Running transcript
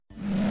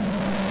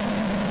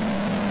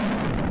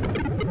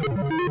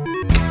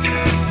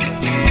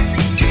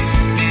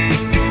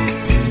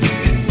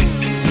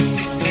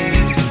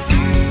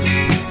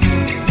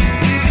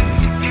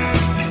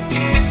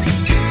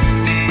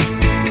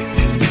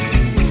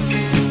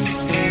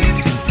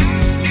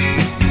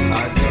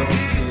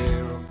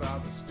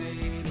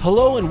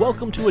Hello and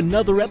welcome to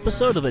another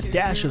episode of A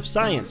Dash of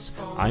Science.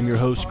 I'm your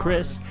host,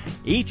 Chris.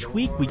 Each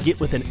week we get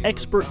with an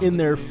expert in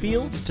their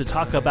fields to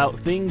talk about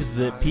things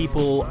that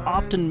people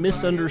often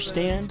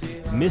misunderstand,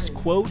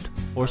 misquote,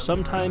 or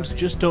sometimes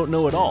just don't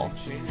know at all.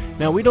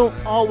 Now, we don't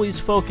always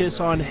focus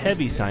on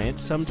heavy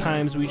science.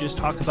 Sometimes we just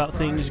talk about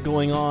things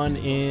going on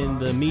in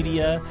the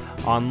media,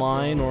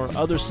 online, or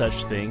other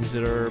such things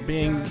that are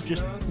being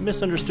just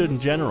misunderstood in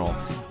general.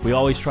 We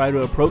always try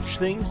to approach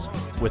things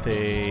with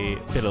a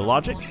bit of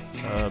logic,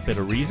 a bit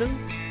of reason,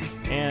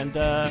 and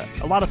a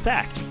lot of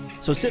fact.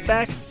 So sit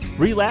back,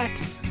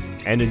 relax,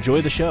 and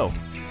enjoy the show.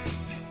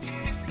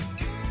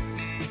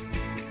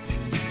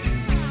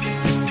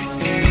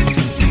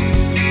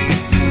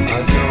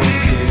 I don't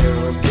care,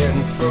 we're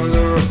getting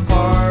further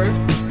apart.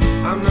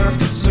 I'm not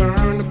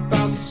concerned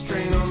about the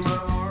strain on my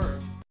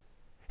heart.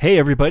 Hey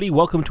everybody,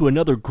 welcome to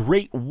another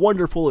great,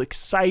 wonderful,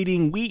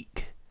 exciting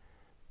week.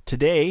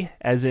 Today,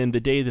 as in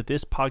the day that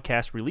this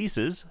podcast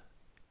releases,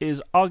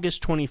 is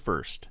August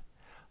 21st.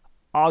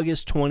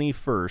 August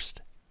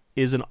 21st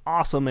is an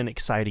awesome and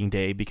exciting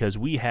day because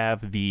we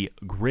have the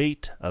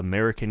Great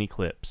American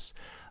Eclipse.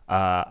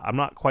 I'm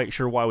not quite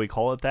sure why we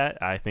call it that.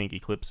 I think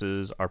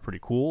eclipses are pretty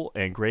cool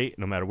and great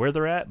no matter where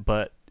they're at,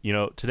 but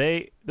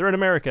today they're in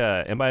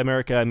America, and by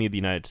America I mean the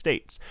United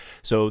States.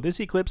 So this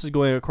eclipse is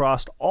going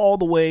across all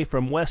the way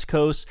from West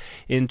Coast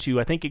into,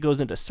 I think it goes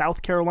into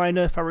South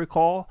Carolina, if I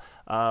recall,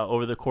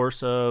 over the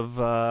course of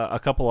a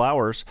couple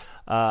hours.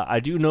 I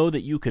do know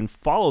that you can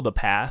follow the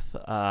path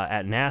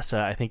at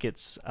NASA. I think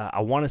it's, I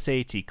want to say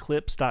it's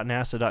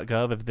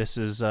eclipse.nasa.gov if this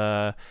is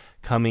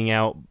coming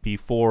out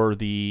before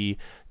the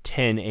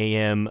 10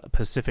 a.m.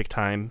 Pacific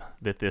time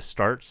that this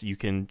starts. You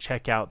can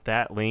check out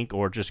that link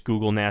or just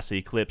Google NASA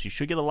Eclipse. You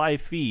should get a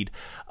live feed.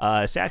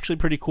 It's actually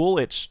pretty cool.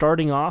 It's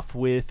starting off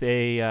with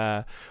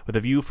a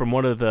view from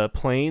one of the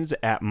planes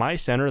at my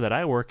center that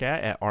I work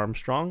at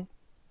Armstrong.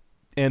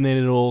 And then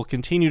it'll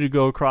continue to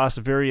go across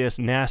various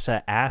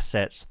NASA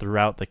assets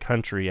throughout the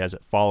country as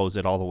it follows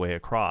it all the way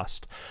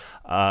across.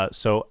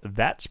 So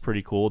that's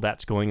pretty cool.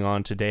 That's going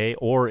on today,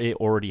 or it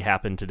already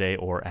happened today,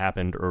 or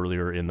happened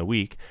earlier in the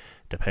week,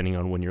 depending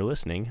on when you're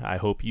listening. I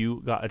hope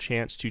you got a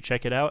chance to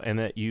check it out and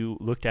that you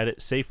looked at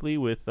it safely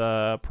with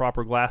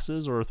proper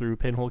glasses or through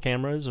pinhole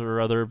cameras or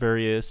other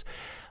various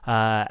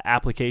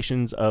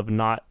applications of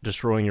not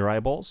destroying your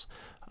eyeballs.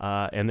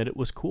 And that it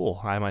was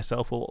cool. I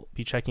myself will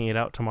be checking it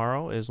out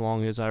tomorrow as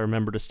long as I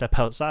remember to step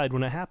outside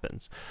when it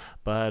happens.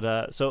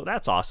 But so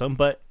that's awesome.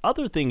 But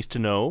other things to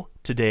know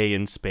today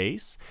in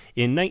space.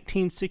 In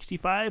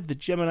 1965, the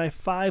Gemini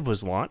 5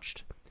 was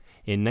launched.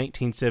 In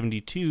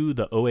 1972,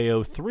 the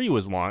OAO-3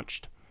 was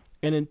launched.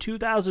 And in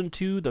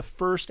 2002, the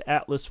first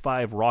Atlas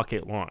V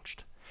rocket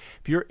launched.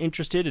 If you're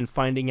interested in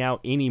finding out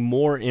any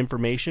more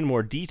information,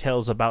 more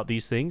details about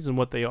these things and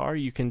what they are,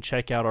 you can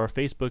check out our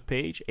Facebook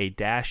page, A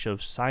Dash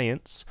of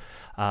Science.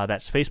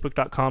 That's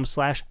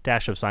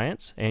facebook.com/dash of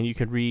science, and you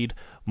can read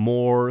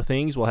more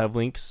things. We'll have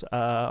links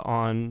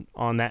on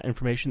that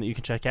information that you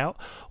can check out.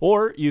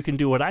 Or you can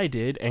do what I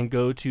did and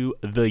go to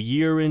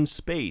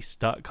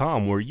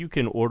theyearinspace.com, where you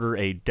can order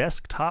a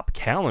desktop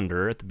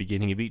calendar at the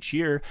beginning of each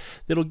year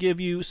that'll give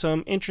you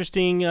some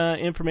interesting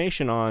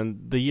information on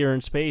the year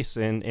in space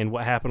and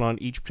what happened on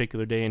each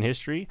particular day in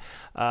history.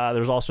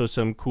 There's also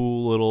some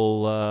cool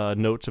little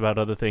notes about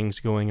other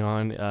things going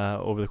on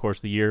over the course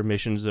of the year,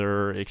 missions that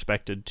are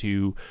expected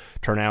to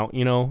turn out,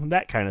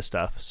 that kind of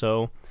stuff.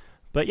 So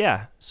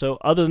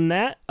other than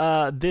that,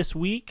 this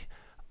week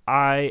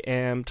I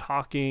am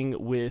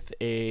talking with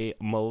a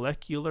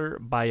molecular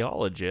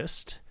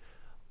biologist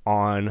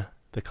on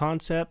the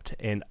concept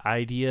and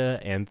idea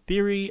and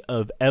theory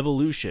of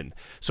evolution.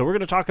 So we're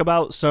going to talk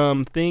about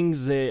some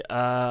things that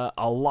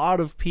a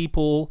lot of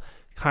people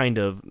kind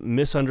of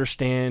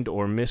misunderstand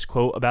or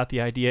misquote about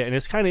the idea. And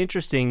it's kind of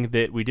interesting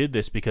that we did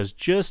this because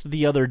just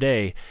the other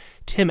day,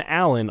 Tim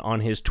Allen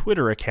on his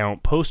Twitter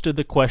account posted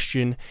the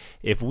question,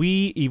 if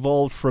we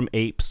evolved from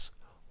apes,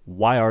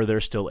 why are there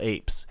still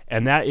apes?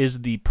 And that is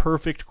the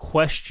perfect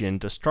question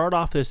to start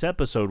off this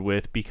episode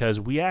with, because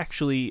we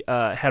actually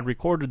had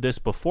recorded this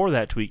before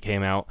that tweet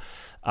came out,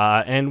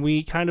 and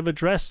we kind of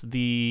addressed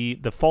the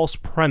false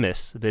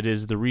premise that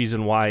is the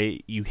reason why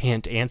you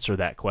can't answer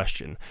that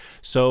question.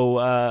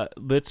 So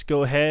let's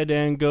go ahead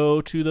and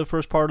go to the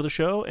first part of the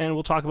show, and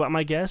we'll talk about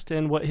my guest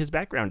and what his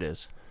background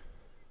is.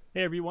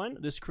 Hey everyone,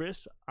 this is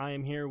Chris. I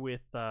am here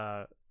with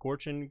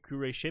Gorchin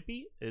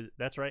Kureshipi.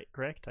 That's right,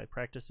 correct? I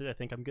practiced it. I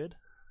think I'm good.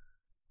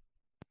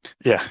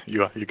 Yeah,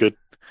 you are. You're good.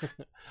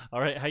 All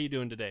right, how you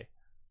doing today?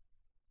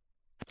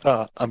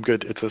 I'm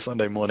good. It's a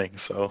Sunday morning,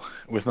 so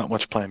with not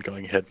much plan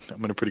going ahead,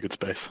 I'm in a pretty good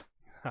space.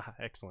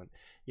 Excellent.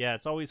 Yeah,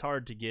 it's always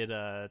hard to get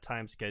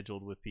time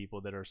scheduled with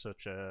people that are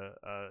such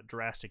a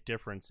drastic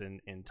difference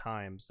in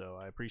time, so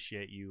I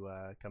appreciate you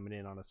coming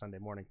in on a Sunday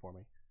morning for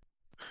me.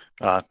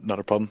 Not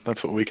a problem.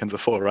 That's what weekends are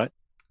for, right?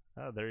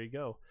 Oh, there you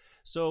go.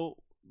 So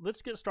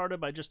let's get started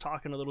by just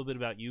talking a little bit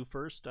about you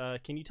first.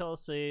 Can you tell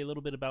us a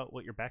little bit about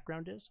what your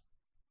background is?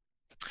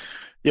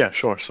 Yeah,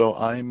 sure. So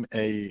I'm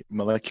a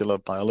molecular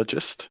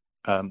biologist.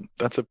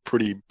 That's a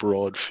pretty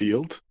broad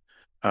field.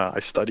 I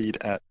studied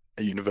at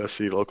a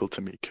university local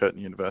to me,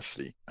 Curtin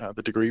University.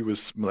 The degree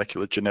was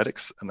molecular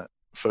genetics, and that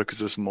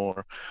focuses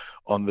more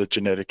on the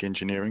genetic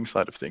engineering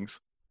side of things.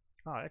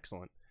 Oh,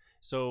 excellent.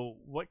 So,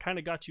 what kind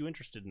of got you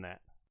interested in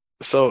that?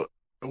 So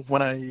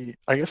when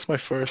I guess my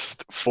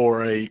first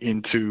foray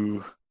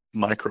into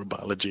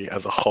microbiology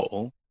as a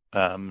whole,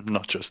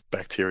 not just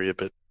bacteria,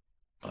 but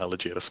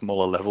biology at a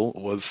smaller level,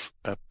 was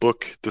a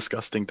book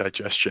discussing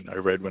digestion I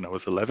read when I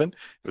was 11.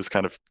 It was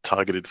kind of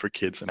targeted for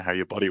kids and how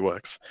your body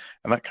works.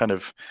 And that kind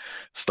of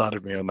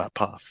started me on that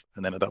path.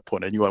 And then at that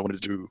point, I knew I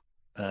wanted to do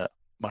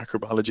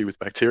microbiology with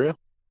bacteria.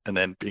 And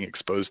then being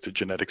exposed to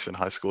genetics in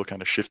high school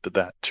kind of shifted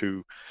that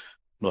to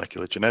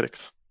molecular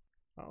genetics.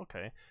 Oh,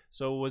 okay.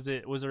 So, was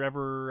there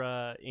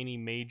ever any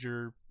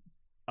major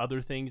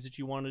other things that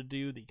you wanted to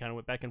do that you kind of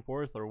went back and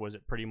forth, or was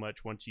it pretty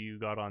much once you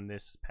got on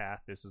this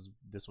path, this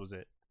was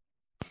it?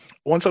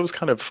 Once I was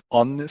kind of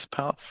on this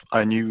path,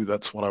 I knew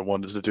that's what I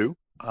wanted to do.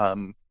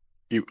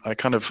 I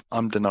kind of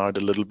ummed and ahed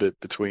a little bit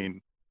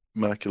between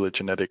molecular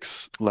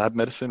genetics, lab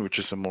medicine, which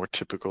is a more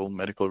typical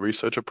medical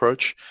research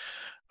approach,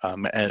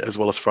 as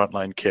well as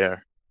frontline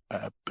care.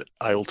 But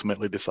I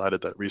ultimately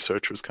decided that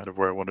research was kind of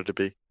where I wanted to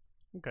be.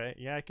 Okay,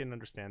 yeah, I can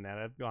understand that.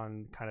 I've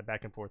gone kind of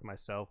back and forth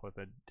myself with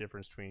the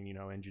difference between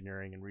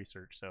engineering and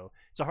research. So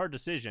it's a hard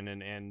decision,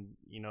 and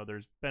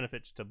there's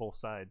benefits to both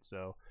sides.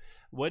 So,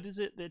 what is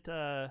it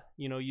that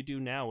you do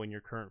now in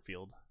your current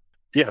field?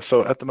 Yeah,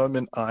 so at the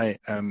moment, I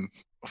am,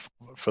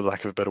 for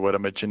lack of a better word,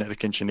 I'm a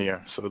genetic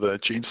engineer. So the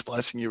gene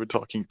splicing you were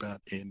talking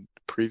about in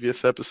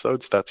previous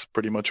episodes, that's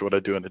pretty much what I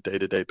do on a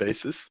day-to-day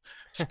basis.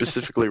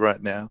 Specifically,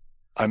 right now,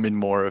 I'm in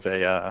more of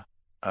a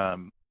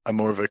I'm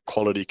more of a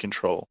quality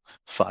control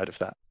side of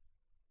that.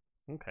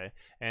 Okay,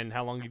 and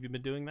how long have you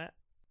been doing that?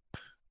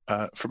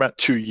 For about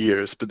 2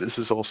 years, but this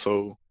is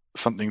also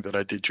something that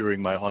I did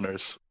during my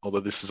honors,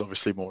 although this is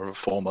obviously more of a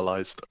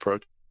formalized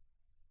approach.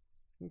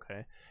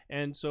 Okay,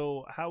 and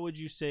so how would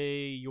you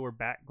say your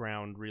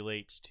background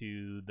relates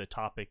to the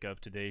topic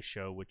of today's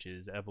show, which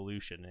is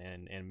evolution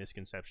and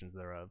misconceptions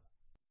thereof?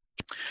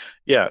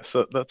 Yeah,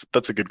 so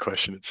that's a good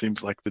question. It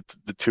seems like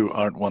the two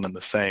aren't one and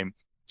the same.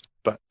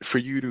 But for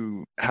you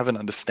to have an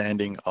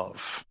understanding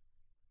of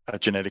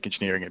genetic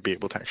engineering and be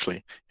able to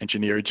actually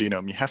engineer a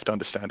genome, you have to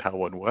understand how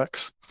one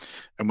works.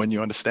 And when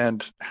you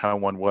understand how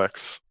one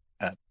works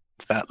at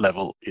that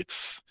level,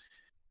 it's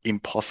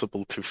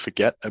impossible to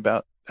forget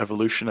about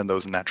evolution and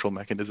those natural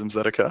mechanisms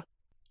that occur.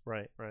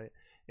 Right, right.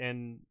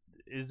 And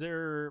is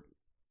there,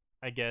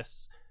 I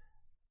guess,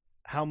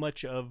 how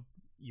much of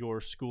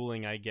your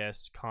schooling, I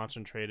guess,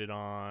 concentrated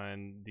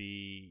on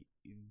the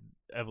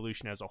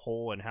evolution as a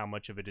whole, and how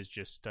much of it is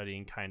just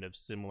studying kind of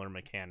similar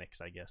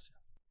mechanics, I guess?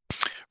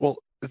 Well,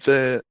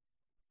 the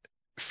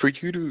for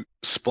you to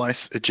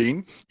splice a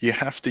gene, you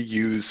have to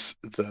use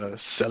the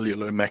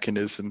cellular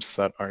mechanisms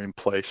that are in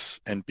place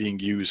and being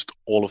used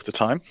all of the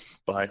time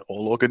by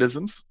all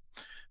organisms.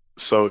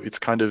 So it's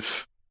kind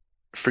of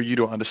for you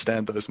to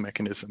understand those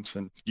mechanisms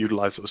and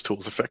utilize those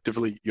tools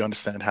effectively, you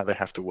understand how they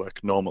have to work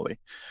normally.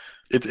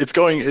 It's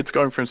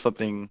going from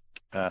something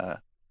uh,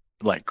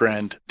 like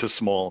grand to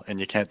small, and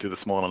you can't do the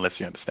small unless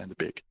you understand the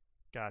big.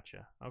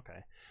 Gotcha.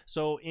 Okay.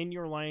 So, in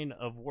your line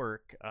of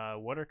work,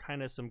 what are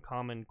kind of some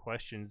common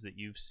questions that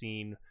you've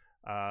seen?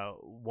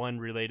 One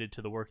related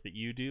to the work that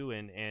you do,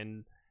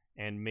 and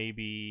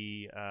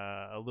maybe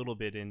a little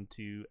bit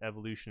into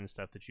evolution and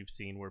stuff that you've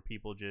seen, where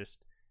people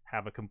just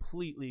have a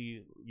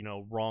completely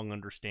wrong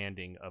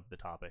understanding of the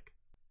topic.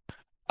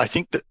 I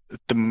think that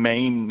the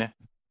main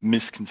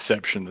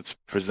misconception that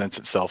presents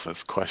itself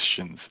as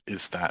questions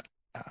is that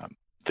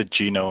the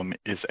genome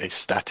is a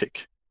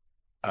static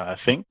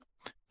thing,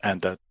 and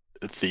that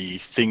the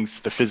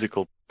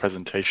physical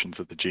presentations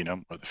of the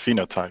genome or the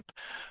phenotype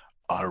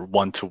are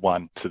one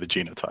to the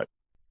genotype.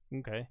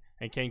 Okay.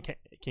 And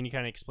can you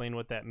kind of explain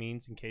what that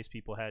means in case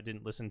people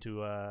didn't listen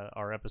to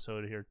our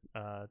episode here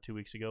 2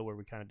 weeks ago where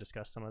we kind of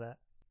discussed some of that?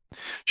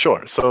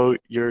 Sure. So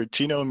your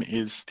genome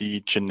is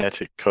the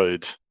genetic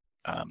code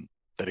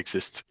that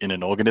exists in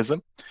an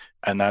organism,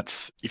 and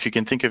that's if you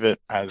can think of it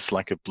as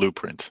like a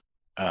blueprint.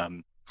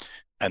 Um,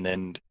 and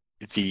then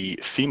the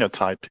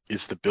phenotype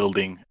is the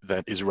building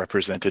that is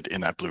represented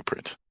in that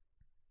blueprint.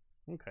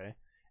 Okay.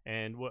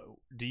 And what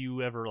do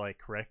you ever like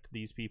correct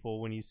these people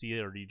when you see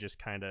it, or do you just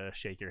kind of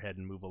shake your head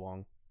and move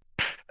along?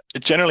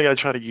 Generally, I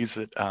try to use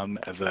it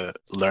as a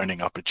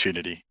learning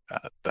opportunity.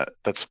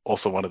 That's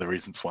also one of the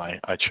reasons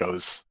why I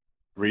chose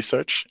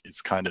research.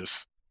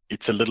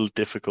 It's a little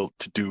difficult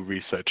to do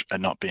research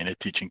and not be in a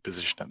teaching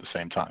position at the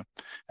same time,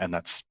 and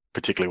that's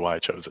particularly why I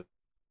chose it.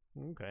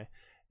 Okay.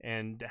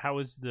 And how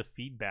is the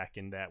feedback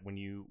in that when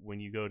you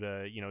go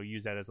to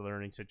use that as a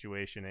learning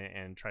situation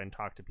and try and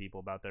talk to people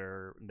about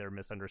their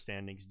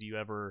misunderstandings? Do you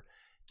ever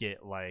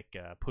get like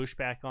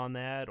pushback on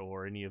that,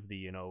 or any of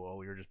the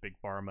oh, you're just big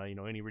pharma,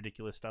 any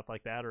ridiculous stuff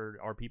like that, or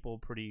are people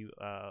pretty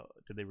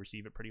do they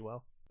receive it pretty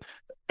well?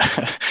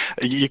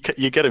 You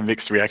get a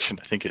mixed reaction.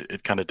 I think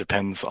it kind of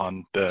depends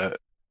on the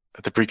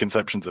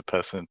preconceptions a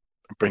person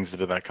brings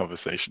into that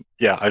conversation.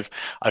 Yeah,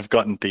 I've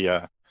gotten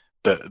the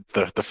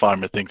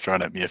farmer thing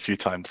thrown at me a few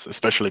times,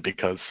 especially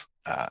because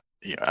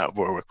at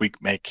work we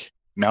make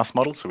mouse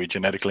models, so we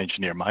genetically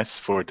engineer mice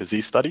for a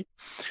disease study.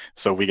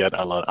 So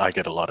I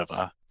get a lot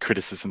of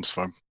criticisms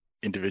from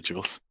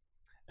individuals.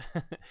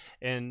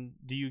 And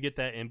do you get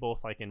that in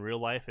both like in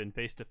real life and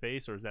face to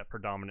face, or is that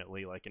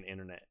predominantly like an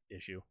internet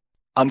issue?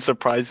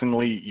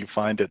 Unsurprisingly, you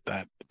find it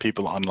that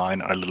people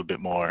online are a little bit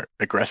more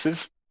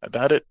aggressive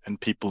about it, and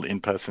people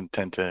in person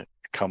tend to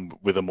come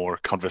with a more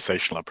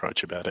conversational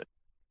approach about it.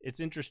 It's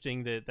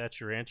interesting that that's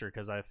your answer,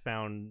 because I've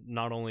found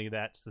not only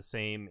that's the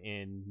same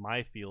in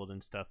my field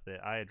and stuff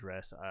that I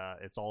address,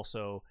 it's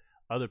also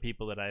other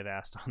people that I've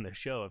asked on the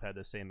show have had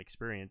the same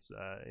experience.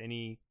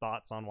 Any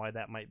thoughts on why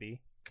that might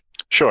be?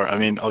 Sure. I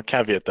mean, I'll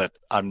caveat that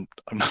I'm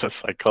not a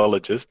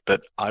psychologist,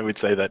 but I would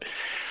say that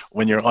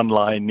when you're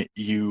online,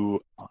 you're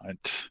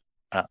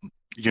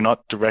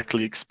not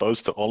directly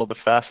exposed to all of the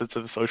facets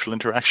of social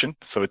interaction,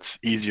 so it's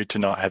easier to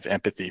not have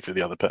empathy for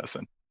the other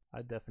person.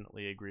 I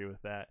definitely agree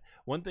with that.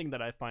 One thing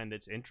that I find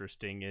that's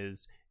interesting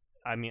is,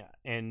 I mean,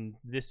 and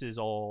this is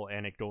all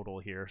anecdotal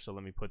here, so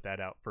let me put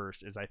that out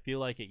first, is I feel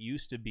like it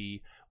used to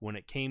be when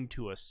it came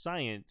to a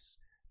science,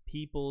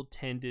 people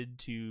tended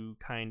to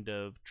kind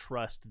of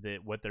trust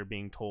that what they're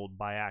being told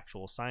by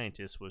actual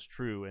scientists was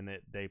true, and that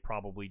they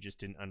probably just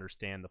didn't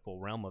understand the full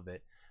realm of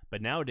it.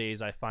 But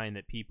nowadays, I find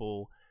that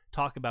people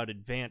talk about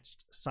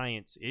advanced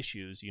science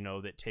issues,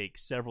 that take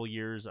several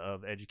years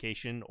of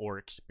education or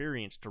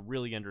experience to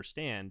really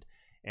understand.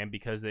 And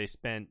because they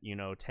spent,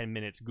 10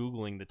 minutes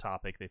Googling the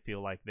topic, they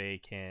feel like they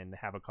can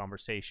have a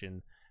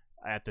conversation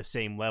at the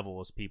same level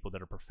as people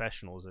that are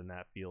professionals in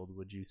that field.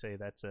 Would you say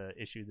that's an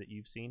issue that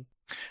you've seen?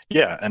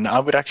 Yeah, and I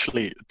would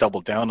actually double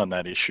down on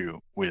that issue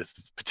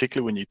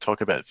particularly when you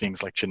talk about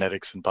things like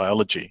genetics and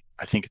biology.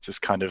 I think it's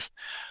just kind of,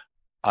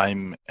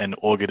 I'm an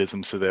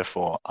organism, so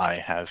therefore I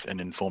have an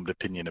informed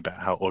opinion about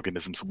how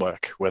organisms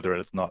work, whether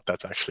or not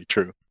that's actually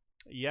true.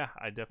 Yeah,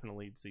 I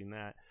definitely seen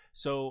that.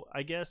 So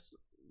I guess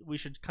we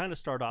should kind of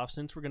start off,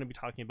 since we're going to be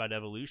talking about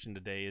evolution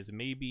today, is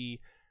maybe,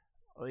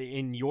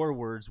 in your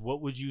words,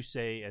 what would you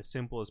say, as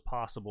simple as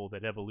possible,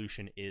 that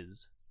evolution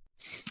is?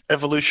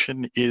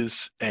 Evolution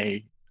is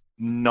a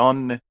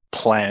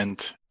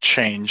non-planned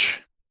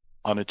change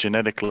on a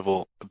genetic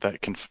level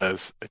that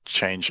confers a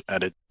change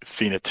at a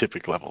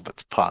phenotypic level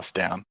that's passed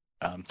down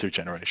through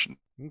generation.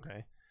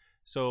 Okay.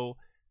 So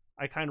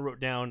I kind of wrote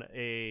down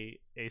a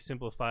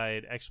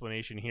simplified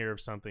explanation here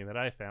of something that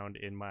I found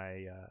in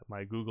my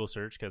my Google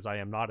search, because I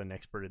am not an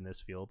expert in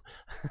this field.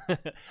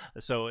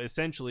 So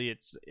essentially,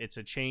 it's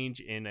a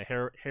change in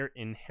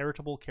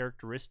inheritable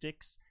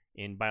characteristics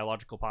in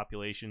biological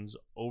populations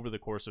over the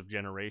course of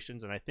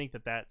generations, and I think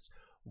that that's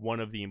one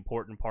of the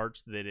important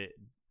parts that it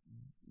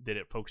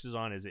focuses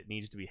on, is it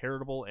needs to be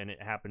heritable and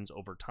it happens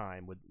over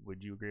time.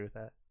 Would you agree with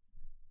that?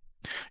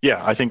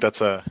 Yeah, I think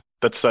that's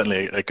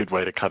certainly a good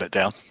way to cut it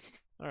down.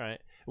 All right.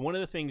 One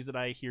of the things that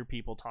I hear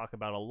people talk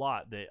about a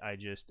lot that I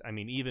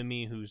mean, even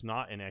me who's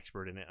not an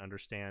expert in it,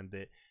 understand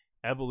that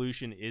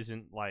evolution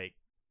isn't like,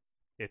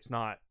 it's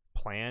not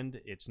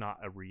planned. It's not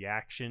a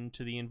reaction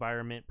to the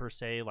environment per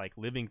se. Like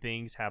living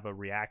things have a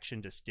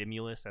reaction to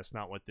stimulus. That's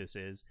not what this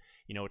is.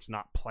 It's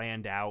not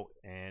planned out,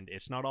 and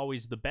it's not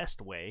always the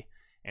best way.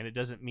 And it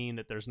doesn't mean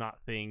that there's not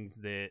things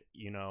that,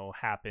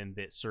 happen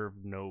that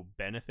serve no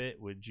benefit.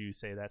 Would you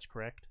say that's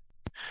correct?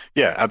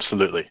 Yeah,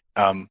 absolutely.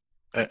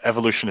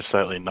 Evolution is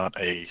certainly not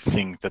a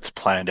thing that's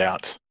planned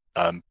out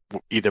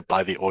either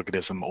by the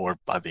organism or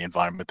by the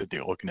environment that the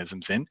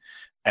organism's in.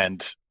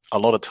 And a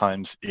lot of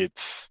times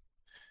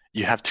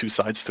you have two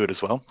sides to it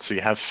as well. So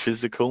you have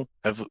physical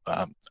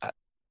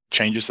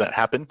changes that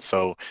happen.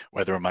 So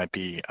whether it might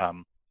be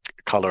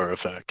color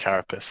of a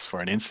carapace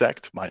for an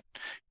insect might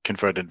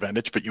confer an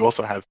advantage, but you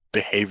also have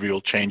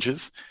behavioral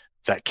changes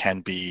that can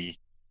be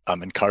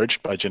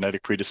encouraged by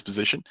genetic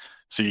predisposition.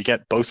 So you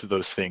get both of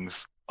those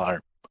things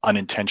are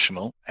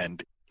unintentional,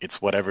 and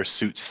it's whatever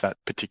suits that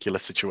particular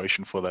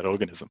situation for that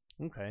organism.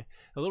 Okay.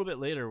 A little bit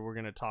later, we're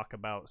going to talk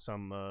about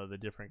some the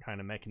different kind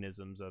of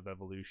mechanisms of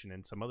evolution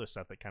and some other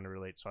stuff that kind of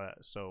relates.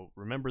 So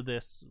remember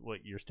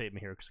what your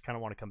statement here, because I kind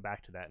of want to come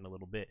back to that in a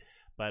little bit.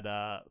 But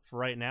for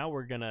right now,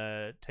 we're going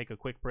to take a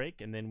quick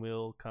break, and then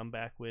we'll come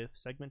back with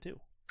segment 2.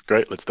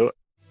 Great, let's do it.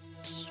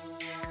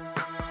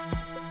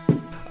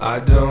 I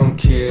don't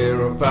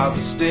care about the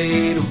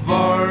state of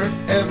art.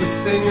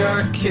 Everything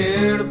I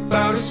cared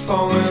about is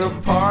falling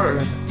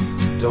apart.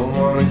 Don't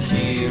wanna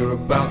hear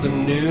about the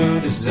new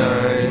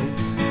design.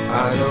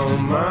 I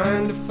don't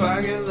mind if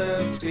I get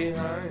left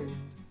behind.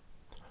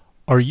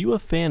 Are you a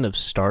fan of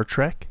Star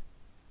Trek?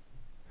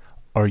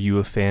 Are you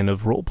a fan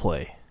of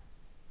roleplay?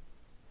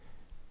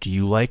 Do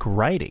you like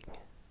writing?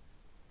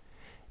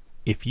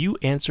 If you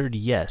answered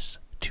yes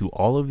to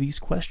all of these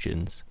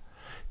questions,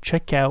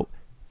 check out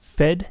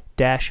fed-space.com.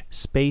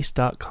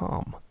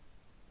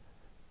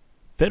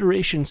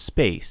 Federation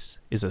Space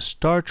is a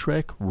Star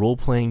Trek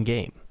role-playing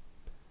game.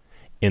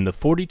 In the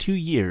 42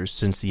 years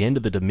since the end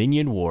of the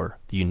Dominion War,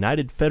 the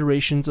United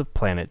Federations of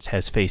Planets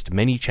has faced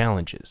many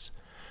challenges.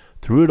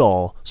 Through it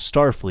all,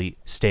 Starfleet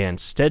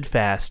stands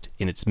steadfast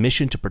in its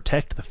mission to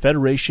protect the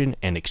Federation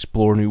and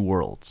explore new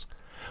worlds.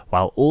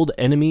 While old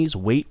enemies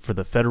wait for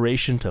the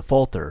Federation to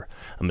falter,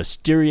 a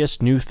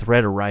mysterious new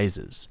threat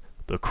arises,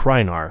 the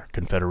Krynar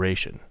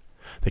Confederation.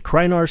 The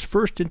Krynar's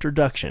first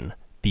introduction,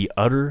 the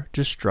utter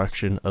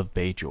destruction of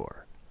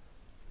Bajor.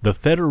 The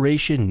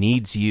Federation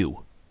needs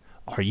you.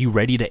 Are you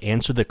ready to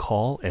answer the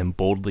call and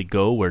boldly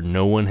go where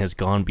no one has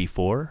gone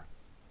before?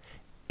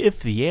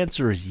 If the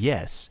answer is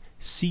yes,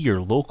 see your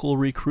local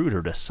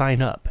recruiter to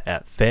sign up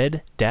at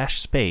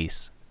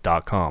fed-space.com.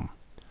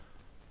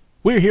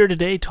 We're here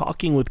today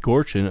talking with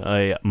Gorchin,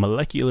 a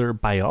molecular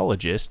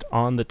biologist,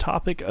 on the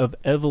topic of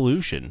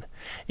evolution.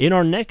 In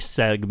our next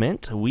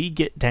segment, we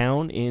get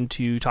down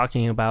into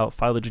talking about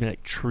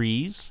phylogenetic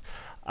trees,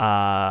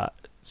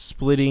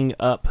 splitting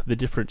up the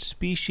different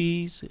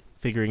species,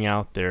 figuring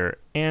out their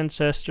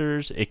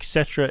ancestors,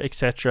 etc.,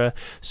 etc.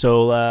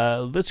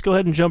 So let's go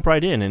ahead and jump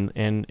right in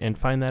and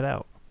find that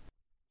out.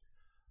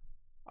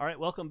 All right,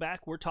 welcome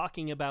back. We're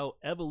talking about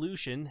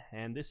evolution,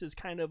 and this is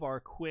kind of our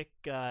quick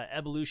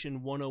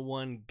Evolution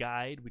 101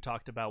 guide. We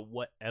talked about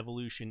what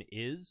evolution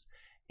is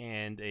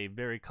and a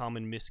very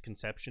common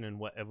misconception and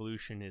what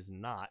evolution is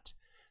not.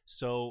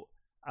 So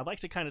I'd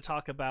like to kind of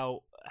talk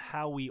about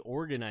how we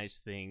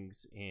organize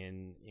things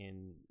in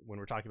when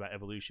we're talking about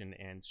evolution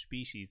and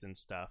species and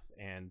stuff,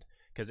 and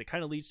because it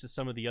kind of leads to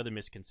some of the other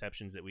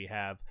misconceptions that we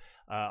have.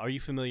 Are you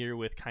familiar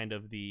with kind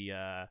of the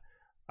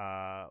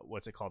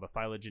what's it called, the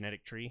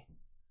phylogenetic tree?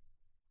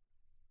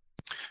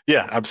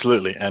 Yeah,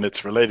 absolutely. And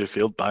it's related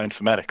field,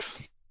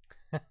 bioinformatics.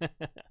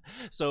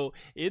 So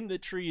in the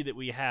tree that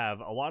we have,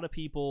 a lot of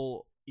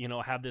people,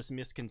 have this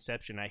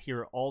misconception. I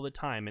hear it all the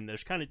time, and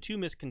there's kind of two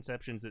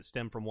misconceptions that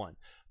stem from one.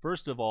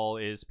 First of all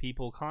is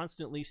people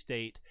constantly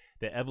state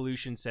that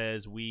evolution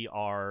says we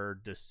are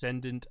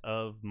descendant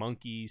of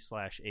monkeys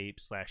 /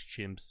 apes /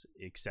 chimps,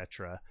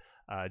 etc.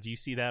 Do you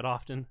see that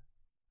often?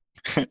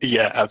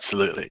 Yeah,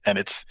 absolutely. And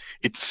it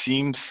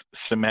seems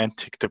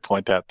semantic to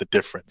point out the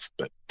difference,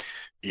 but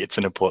it's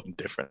an important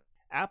difference.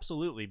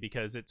 Absolutely,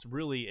 because it's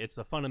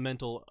a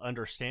fundamental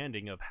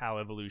understanding of how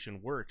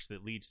evolution works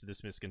that leads to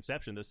this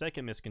misconception. The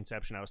second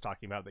misconception I was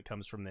talking about that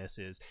comes from this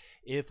is,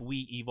 if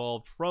we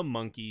evolved from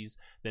monkeys,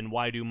 then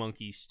why do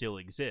monkeys still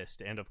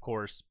exist? And of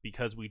course,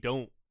 because we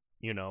don't,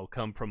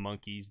 come from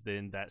monkeys,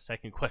 then that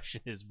second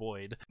question is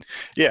void.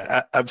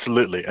 Yeah,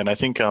 absolutely. And I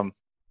think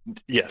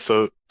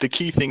so the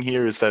key thing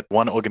here is that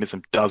one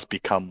organism does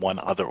become one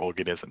other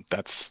organism.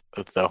 That's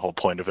the whole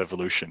point of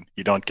evolution.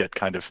 You don't get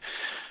kind of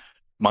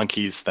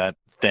monkeys that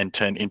then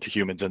turn into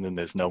humans and then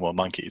there's no more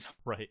monkeys.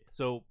 Right.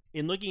 So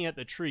in looking at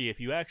the tree, if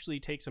you actually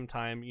take some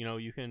time,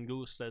 you can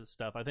Google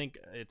stuff. I think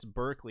it's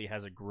Berkeley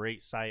has a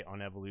great site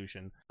on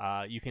evolution.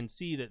 You can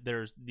see that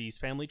there's these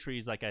family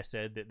trees, like I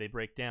said, that they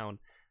break down,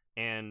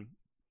 and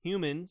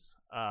humans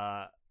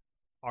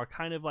are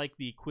kind of like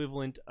the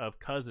equivalent of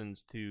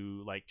cousins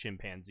to like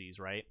chimpanzees,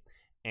 right?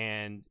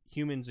 And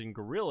humans and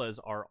gorillas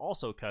are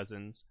also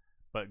cousins,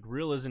 but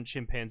gorillas and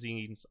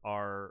chimpanzees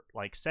are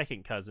like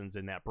second cousins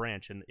in that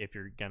branch. And if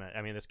you're gonna,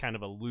 that's kind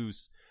of a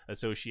loose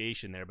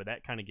association there, but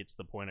that kind of gets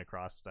the point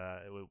across.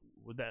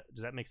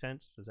 Does that make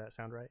sense? Does that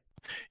sound right?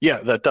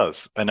 Yeah, that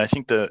does. And I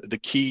think the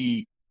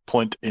key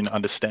point in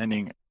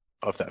understanding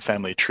of that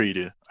family tree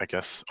to, I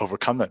guess,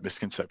 overcome that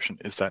misconception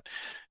is that,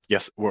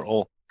 yes, we're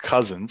all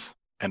cousins.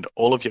 And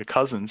all of your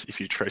cousins, if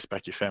you trace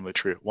back your family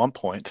tree at one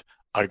point,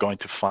 are going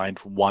to find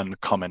one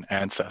common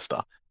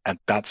ancestor. And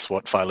that's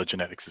what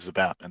phylogenetics is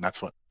about. And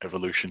that's what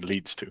evolution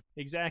leads to.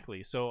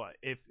 Exactly. So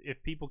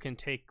if people can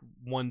take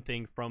one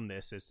thing from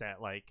this, is that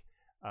like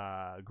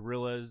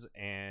gorillas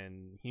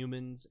and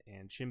humans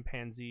and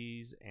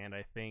chimpanzees, and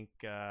I think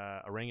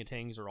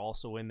orangutans are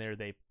also in there.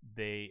 They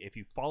if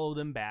you follow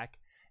them back,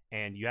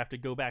 and you have to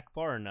go back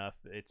far enough,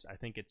 I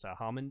think it's a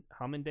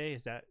hominidae.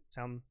 Does that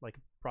sound like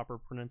a proper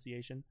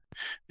pronunciation?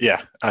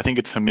 Yeah, I think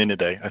it's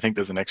hominidae. I think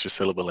there's an extra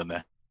syllable in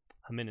there.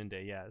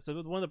 Hominidae, yeah. So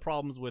one of the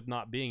problems with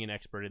not being an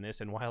expert in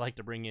this, and why I like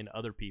to bring in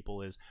other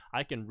people, is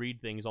I can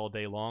read things all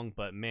day long,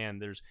 but man,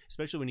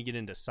 especially when you get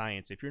into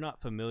science, if you're not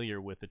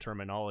familiar with the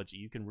terminology,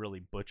 you can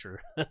really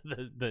butcher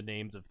the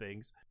names of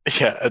things.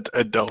 Yeah,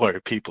 don't worry,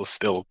 people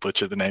still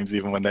butcher the names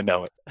even when they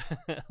know it.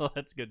 Well,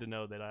 that's good to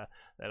know that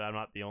I'm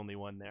not the only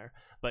one there.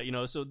 But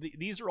so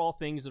these are all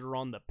things that are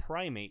on the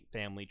primate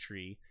family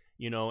tree.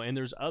 And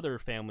there's other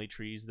family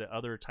trees that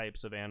other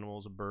types of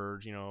animals,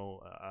 birds,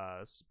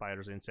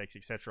 spiders, insects,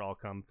 etc. all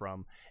come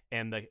from.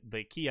 And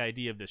the key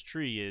idea of this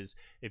tree is,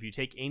 if you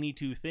take any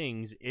two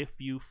things, if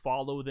you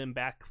follow them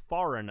back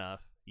far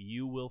enough,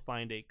 you will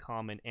find a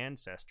common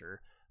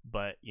ancestor.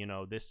 But,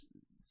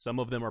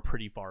 some of them are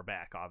pretty far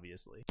back,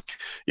 obviously.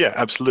 Yeah,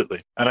 absolutely.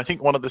 And I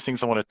think one of the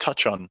things I want to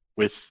touch on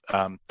with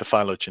the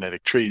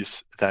phylogenetic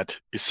trees that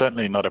is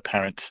certainly not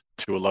apparent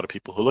to a lot of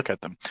people who look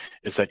at them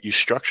is that you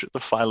structure the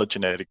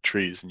phylogenetic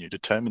trees and you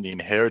determine the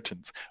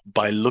inheritance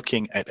by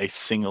looking at a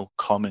single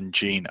common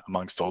gene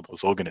amongst all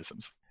those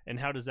organisms. And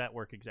how does that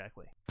work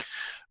exactly?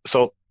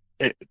 So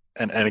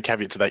And a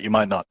caveat to that, you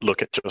might not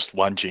look at just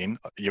one gene.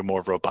 Your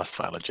more robust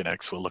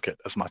phylogenetics will look at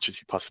as much as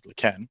you possibly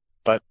can.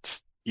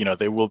 But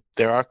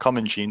there are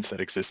common genes that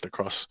exist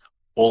across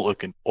all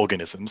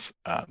organisms.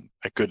 A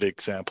good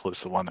example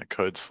is the one that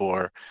codes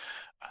for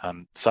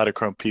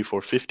cytochrome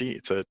P450.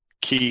 It's a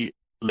key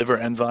liver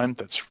enzyme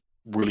that's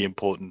really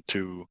important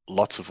to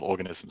lots of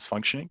organisms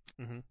functioning.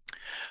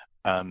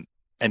 Mm-hmm.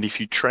 And if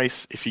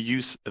you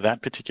use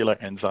that particular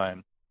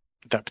enzyme,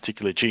 that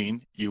particular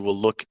gene, you will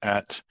look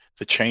at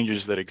the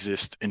changes that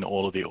exist in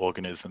all of the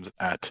organisms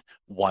at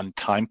one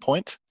time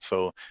point.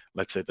 So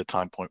let's say the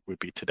time point would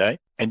be today.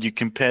 And you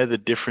compare the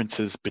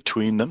differences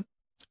between them.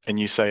 And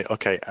you say,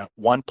 okay, at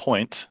one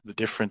point, the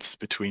difference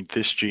between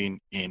this gene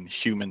in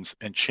humans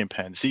and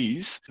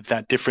chimpanzees,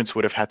 that difference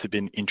would have had to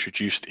been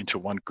introduced into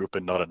one group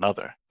and not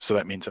another. So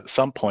that means at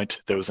some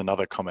point, there was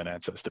another common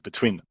ancestor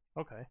between them.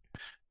 Okay.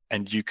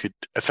 And you could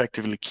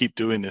effectively keep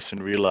doing this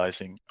and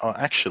realizing, oh,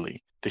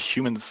 actually, the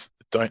humans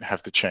don't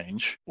have to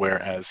change,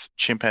 whereas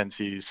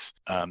chimpanzees,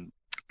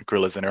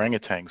 gorillas, and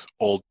orangutans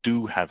all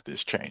do have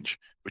this change,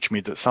 which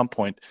means at some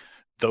point,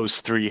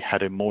 those three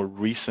had a more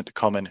recent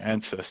common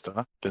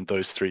ancestor than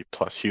those three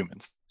plus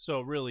humans. So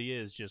it really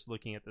is just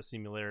looking at the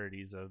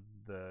similarities of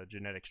the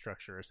genetic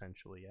structure,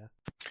 essentially, yeah?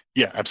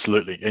 Yeah,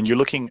 absolutely. And you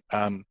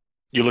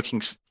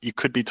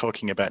could be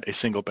talking about a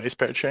single base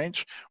pair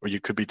change, or you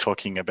could be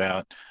talking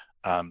about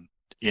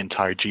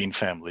entire gene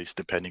families,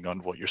 depending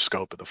on what your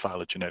scope of the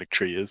phylogenetic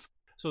tree is.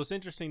 So it's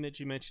interesting that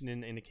you mentioned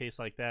in a case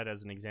like that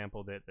as an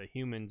example that the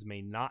humans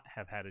may not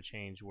have had a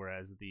change,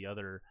 whereas the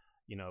other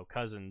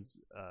cousins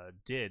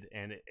did.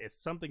 And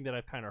it's something that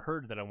I've kind of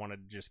heard that I want to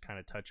just kind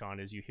of touch on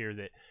is you hear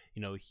that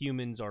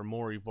humans are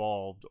more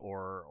evolved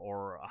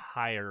or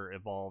higher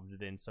evolved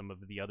than some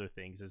of the other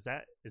things. Is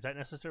that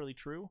necessarily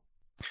true?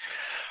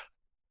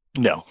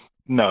 No,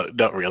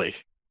 not really.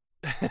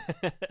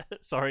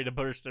 Sorry to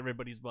burst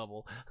everybody's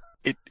bubble.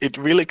 It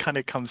really kind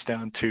of comes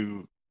down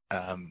to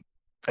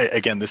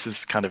again, this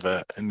is kind of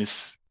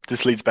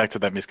this leads back to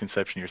that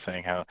misconception you're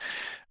saying, how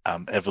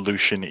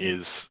evolution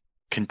is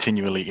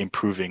continually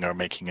improving or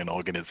making an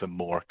organism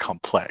more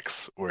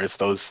complex, whereas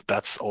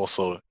that's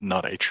also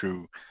not a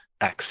true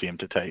axiom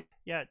to take.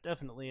 Yeah,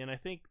 definitely. And I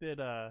think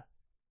that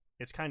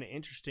it's kind of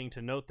interesting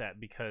to note that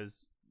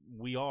because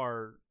we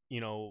are,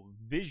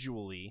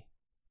 visually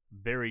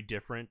very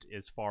different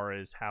as far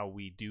as how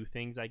we do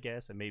things, I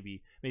guess. And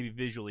maybe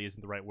visually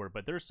isn't the right word,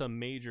 but there's some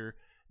major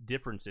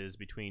differences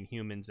between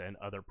humans and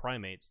other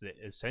primates that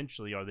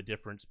essentially are the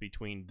difference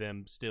between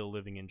them still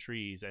living in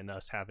trees and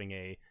us having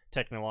a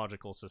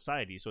technological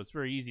society. So it's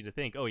very easy to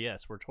think, oh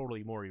yes, we're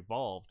totally more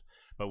evolved.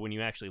 But when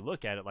you actually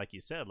look at it, like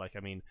you said,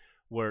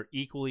 we're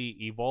equally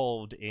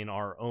evolved in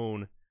our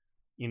own,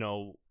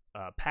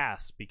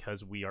 paths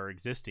because we are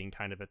existing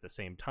kind of at the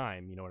same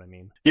time. You know what I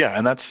mean? Yeah,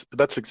 and that's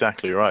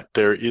exactly right.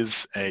 There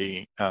is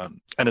and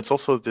it's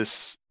also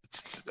this.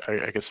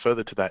 I guess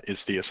further to that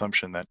is the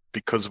assumption that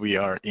because we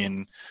are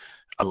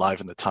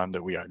alive in the time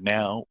that we are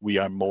now, we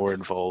are more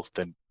involved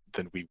than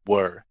we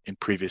were in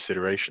previous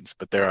iterations.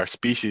 But there are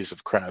species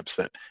of crabs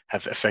that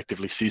have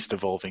effectively ceased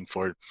evolving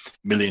for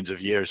millions of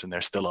years, and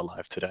they're still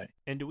alive today.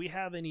 And do we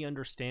have any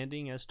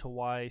understanding as to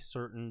why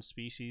certain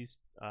species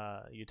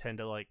you tend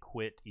to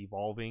quit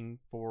evolving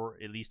for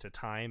at least a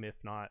time, if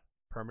not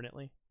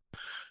permanently?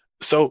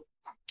 So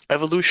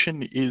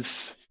evolution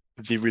is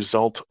the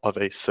result of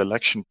a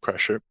selection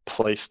pressure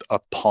placed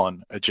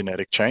upon a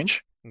genetic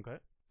change. Okay.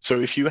 So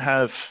if you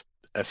have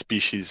a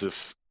species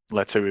of,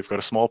 let's say we've got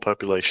a small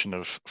population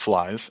of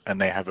flies and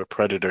they have a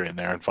predator in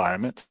their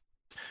environment,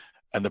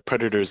 and the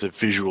predator is a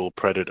visual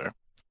predator.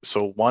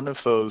 So one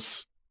of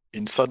those,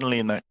 suddenly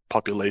in that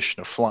population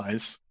of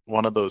flies,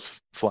 one of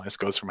those flies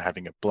goes from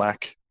having a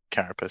black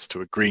carapace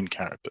to a green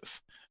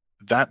carapace.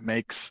 That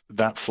makes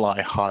that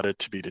fly harder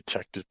to be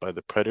detected by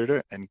the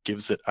predator and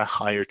gives it a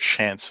higher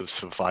chance of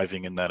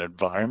surviving in that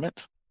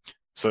environment.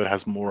 So it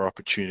has more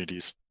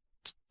opportunities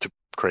to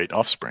create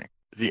offspring.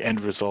 The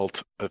end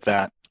result of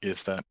that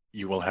is that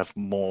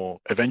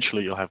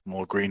eventually you'll have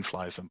more green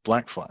flies than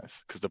black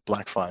flies, because the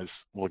black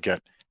flies will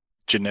get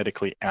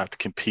genetically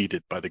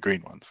out-competed by the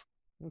green ones.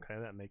 Okay,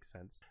 that makes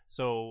sense.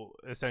 So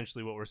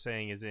essentially what we're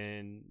saying is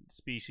in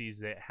species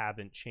that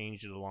haven't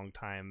changed in a long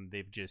time,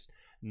 they've just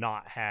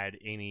not had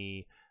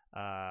any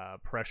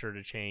pressure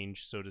to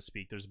change, so to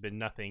speak. There's been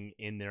nothing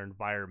in their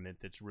environment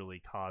that's really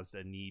caused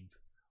a need,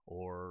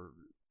 or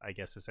I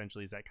guess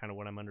essentially is that kind of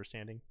what I'm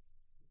understanding?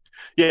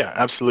 Yeah,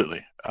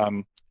 absolutely.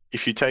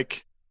 If you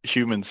take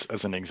humans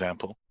as an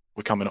example,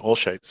 we come in all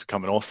shapes, we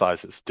come in all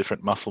sizes,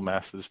 different muscle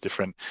masses,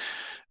 different,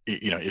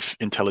 if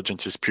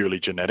intelligence is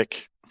purely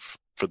genetic,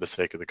 for the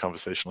sake of the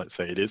conversation, let's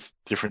say it is,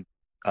 different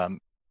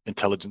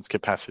intelligence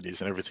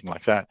capacities and everything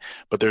like that.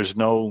 But there's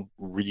no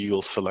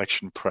real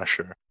selection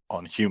pressure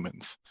on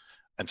humans.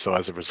 And so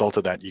as a result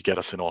of that, you get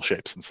us in all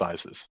shapes and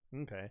sizes.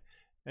 Okay.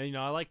 And,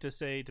 I like to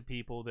say to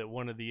people that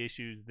one of the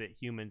issues that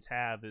humans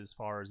have as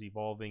far as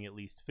evolving, at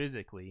least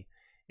physically,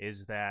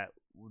 is that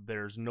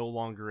there's no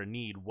longer a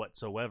need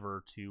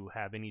whatsoever to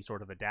have any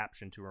sort of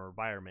adaptation to our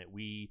environment.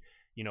 We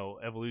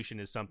evolution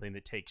is something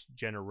that takes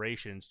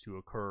generations to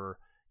occur,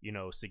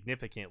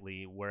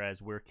 significantly,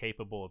 whereas we're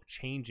capable of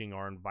changing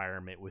our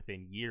environment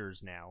within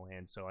years now.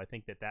 And so I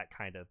think that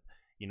kind of,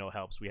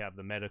 helps. We have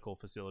the medical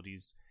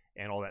facilities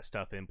and all that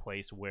stuff in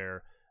place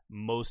where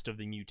most of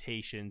the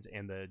mutations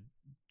and the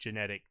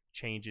genetic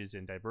changes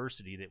and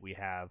diversity that we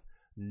have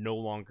no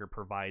longer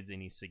provides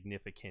any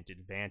significant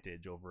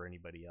advantage over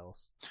anybody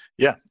else.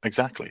 Yeah,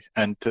 exactly.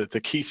 And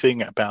the key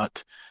thing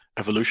about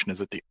evolution is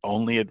that the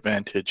only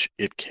advantage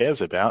it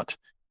cares about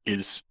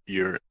is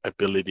your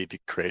ability to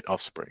create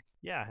offspring.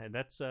 Yeah, and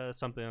that's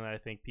something that I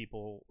think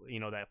people,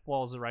 that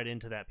falls right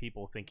into that,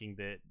 people thinking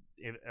that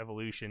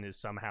evolution is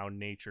somehow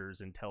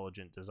nature's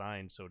intelligent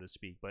design, so to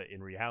speak. But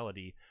in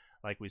reality,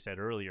 like we said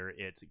earlier,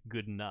 it's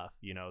good enough.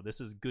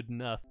 This is good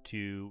enough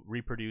to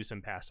reproduce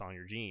and pass on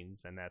your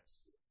genes, and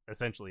that's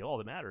essentially all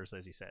that matters,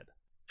 as you said.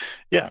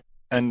 Yeah,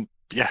 and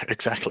yeah,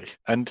 exactly.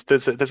 And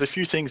there's a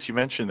few things you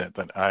mentioned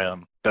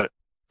that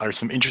are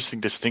some interesting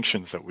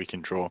distinctions that we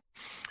can draw.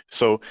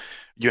 So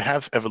you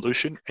have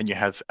evolution and you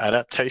have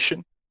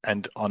adaptation,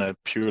 and on a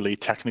purely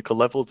technical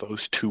level,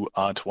 those two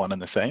aren't one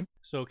and the same.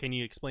 So can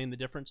you explain the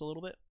difference a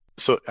little bit?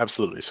 So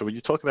absolutely. So when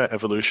you talk about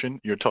evolution,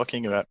 you're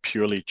talking about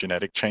purely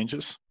genetic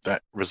changes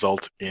that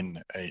result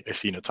in a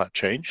phenotype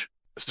change.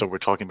 So we're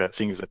talking about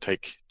things that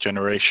take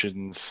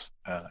generations,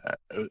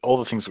 all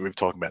the things that we've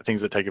talked about, things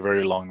that take a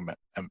very long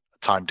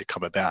time to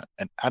come about.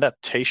 And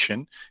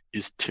adaptation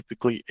is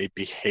typically a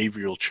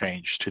behavioral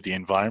change to the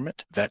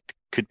environment that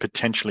could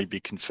potentially be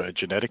conferred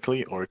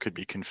genetically, or it could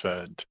be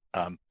conferred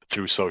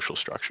through social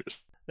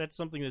structures. That's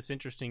something that's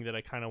interesting that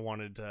I kind of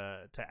wanted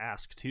to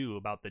ask too,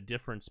 about the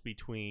difference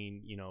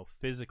between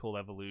physical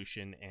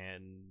evolution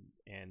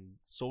and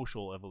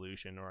social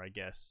evolution, or I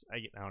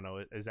don't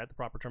know, is that the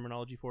proper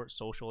terminology for it?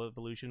 Social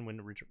evolution,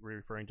 when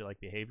referring to like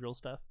behavioral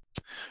stuff?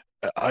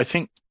 I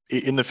think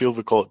in the field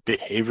we call it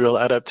behavioral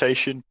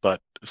adaptation,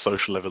 but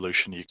social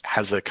evolution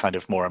has a kind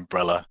of more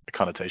umbrella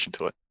connotation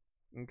to it.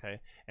 Okay,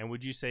 and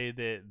would you say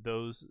that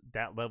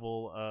that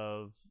level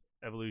of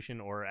evolution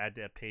or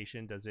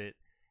adaptation, does it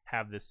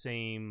have the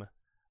same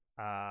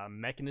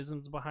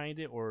mechanisms behind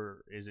it,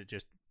 or is it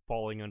just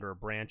falling under a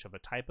branch of a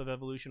type of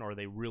evolution, or are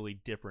they really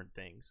different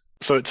things?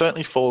 So it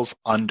certainly falls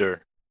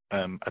under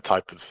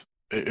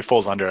it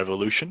falls under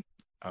evolution,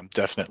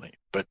 definitely,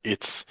 but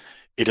it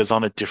is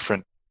on a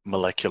different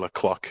molecular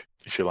clock,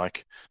 if you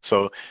like.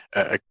 So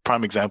a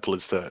prime example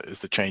is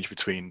the change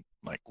between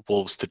like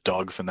wolves to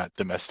dogs, and that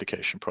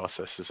domestication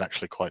process is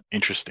actually quite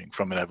interesting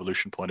from an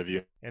evolution point of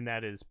view. And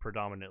that is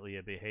predominantly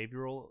a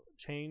behavioral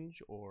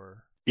change,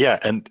 or? Yeah,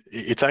 and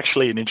it's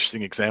actually an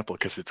interesting example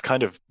because it's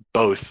kind of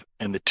both,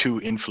 and the two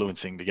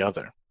influencing the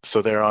other.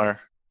 So there are,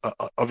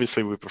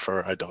 obviously we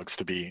prefer our dogs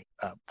to be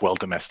well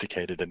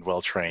domesticated and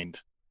well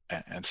trained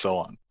and so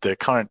on. The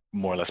current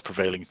more or less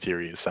prevailing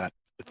theory is that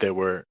there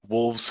were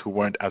wolves who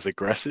weren't as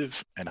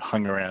aggressive and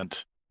hung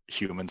around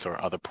humans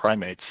or other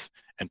primates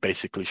and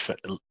basically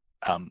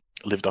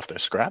lived off their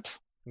scraps.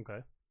 Okay.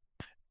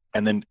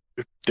 And then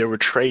they were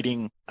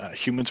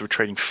humans were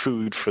trading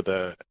food for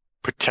the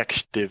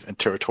protective and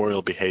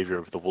territorial behavior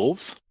of the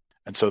wolves,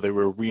 and so they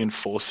were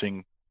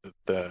reinforcing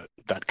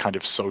that kind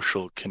of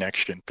social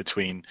connection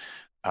between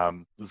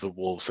the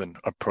wolves and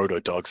proto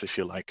dogs, if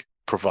you like,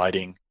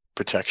 providing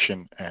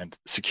protection and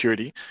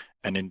security,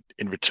 and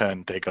in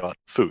return they got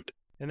food.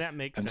 And that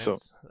makes sense. So,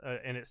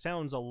 and it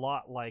sounds a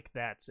lot like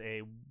that's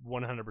a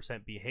 100%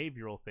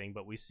 behavioral thing,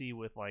 but we see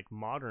with like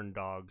modern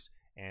dogs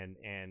and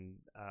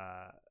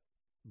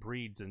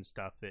breeds and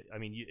stuff that, I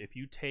mean, if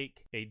you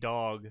take a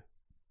dog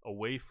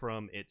away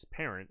from its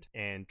parent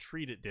and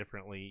treat it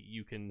differently,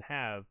 you can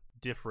have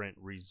different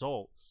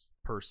results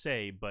per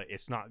se, but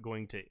it's not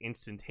going to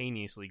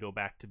instantaneously go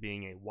back to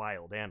being a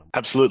wild animal.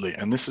 Absolutely.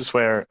 And this is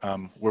where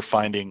we're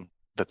finding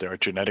that there are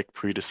genetic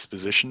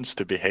predispositions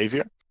to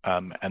behavior.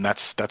 And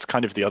that's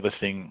kind of the other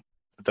thing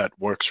that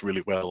works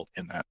really well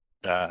in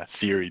that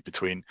theory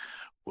between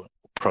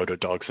proto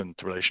dogs and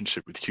the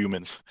relationship with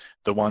humans.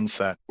 The ones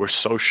that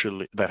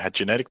had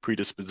genetic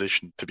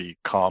predisposition to be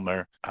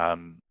calmer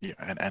and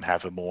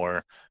have a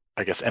more,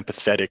 I guess,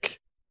 empathetic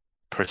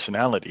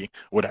personality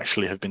would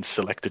actually have been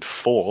selected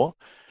for,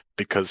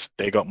 because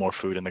they got more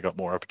food and they got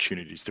more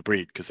opportunities to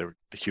breed, because the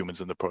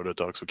humans and the proto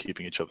dogs were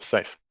keeping each other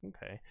safe.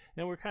 Okay.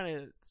 Now we're kind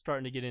of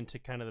starting to get into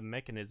kind of the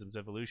mechanisms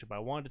of evolution, but I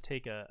wanted to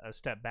take a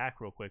step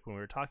back real quick. When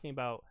we were talking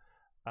about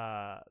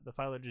the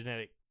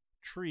phylogenetic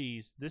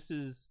trees, this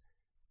is,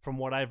 from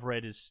what I've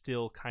read, is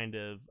still kind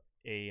of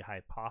a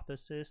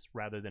hypothesis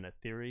rather than a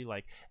theory.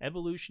 Like,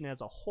 evolution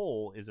as a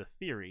whole is a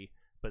theory,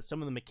 but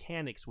some of the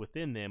mechanics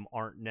within them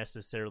aren't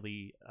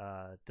necessarily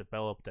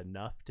developed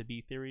enough to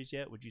be theories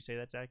yet. Would you say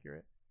that's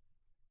accurate?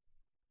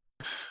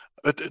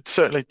 It's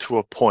certainly to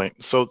a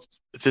point. So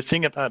the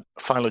thing about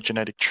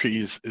phylogenetic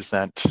trees is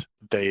that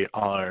they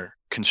are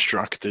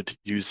constructed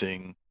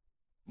using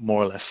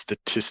more or less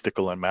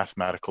statistical and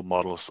mathematical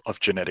models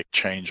of genetic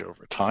change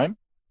over time.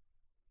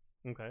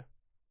 Okay.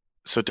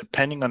 So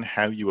depending on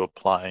how you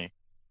apply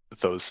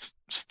those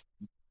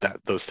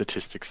those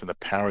statistics and the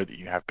power that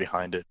you have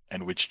behind it,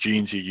 and which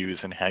genes you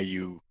use, and how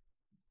you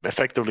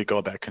effectively go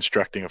about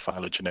constructing a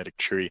phylogenetic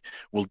tree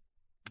will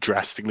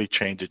drastically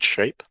change its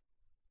shape.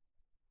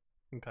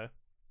 Okay.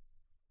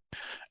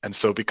 And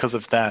so because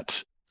of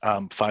that,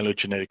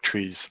 phylogenetic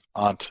trees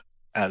aren't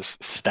as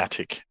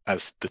static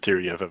as the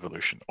theory of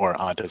evolution, or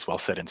aren't as well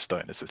set in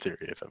stone as the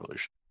theory of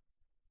evolution.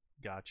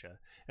 Gotcha.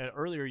 And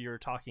earlier you were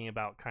talking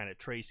about kind of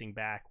tracing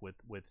back with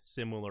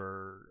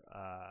similar,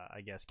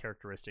 I guess,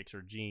 characteristics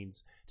or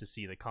genes to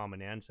see the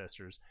common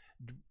ancestors.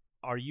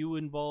 Are you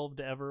involved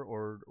ever,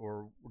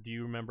 or do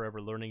you remember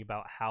ever learning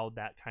about how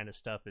that kind of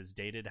stuff is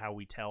dated, how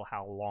we tell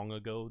how long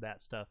ago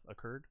that stuff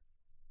occurred?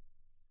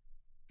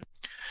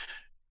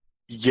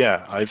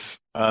 Yeah, I've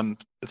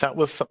that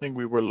was something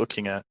we were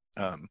looking at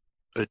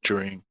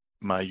during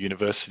my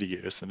university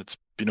years, and it's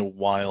been a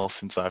while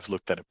since I've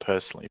looked at it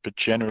personally. But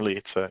generally,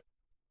 it's a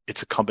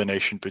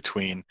combination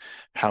between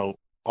how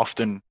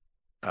often,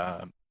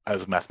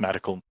 as a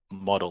mathematical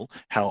model,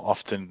 how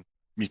often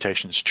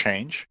mutations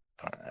change,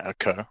 or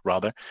occur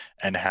rather,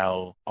 and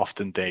how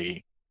often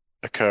they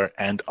occur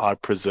and are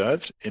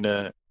preserved in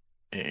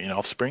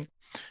offspring.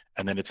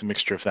 And then it's a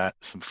mixture of that,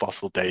 some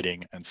fossil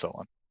dating, and so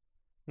on.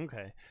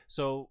 Okay,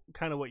 so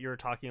kind of what you were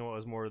talking about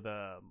was more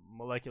the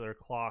molecular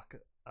clock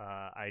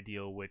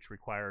ideal, which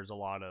requires a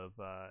lot of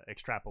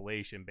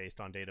extrapolation based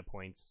on data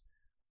points,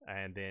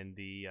 and then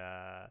the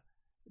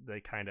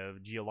kind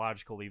of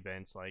geological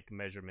events like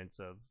measurements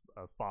of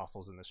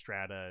fossils in the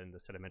strata and the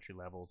sedimentary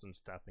levels and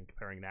stuff, and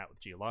comparing that with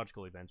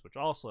geological events, which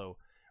also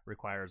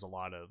requires a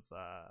lot of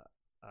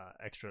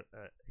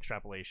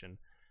extrapolation.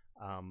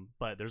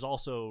 But there's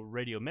also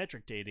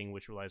radiometric dating,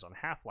 which relies on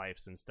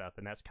half-lives and stuff,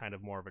 and that's kind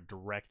of more of a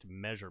direct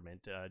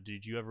measurement.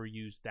 Did you ever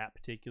use that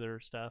particular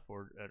stuff,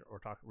 or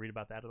read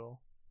about that at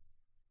all?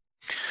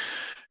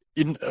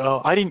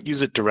 I didn't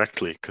use it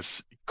directly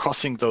because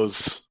crossing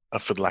those,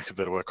 for the lack of a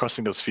better word,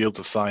 crossing those fields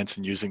of science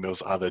and using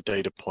those other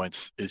data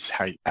points is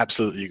how you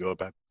absolutely go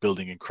about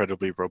building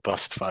incredibly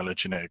robust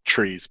phylogenetic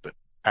trees. But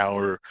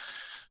our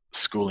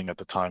schooling at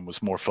the time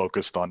was more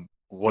focused on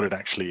what it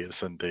actually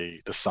is and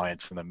the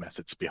science and the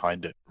methods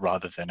behind it,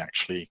 rather than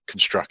actually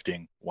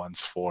constructing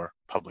ones for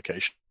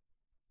publication.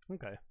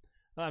 Okay.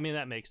 I mean,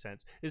 that makes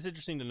sense. It's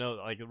interesting to know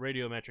that, like,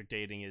 radiometric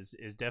dating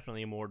is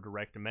definitely a more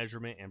direct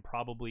measurement and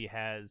probably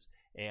has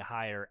a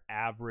higher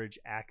average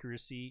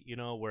accuracy,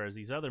 whereas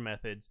these other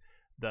methods,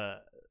 the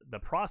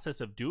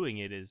process of doing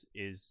it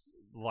is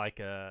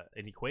like an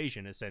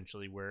equation,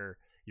 essentially, where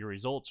your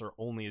results are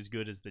only as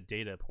good as the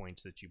data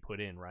points that you put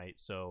in, right?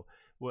 So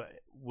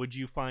would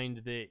you find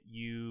that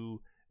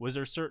was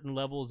there certain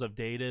levels of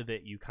data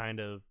that you kind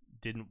of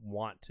didn't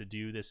want to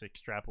do this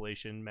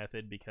extrapolation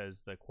method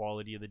because the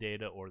quality of the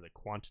data or the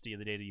quantity of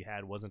the data you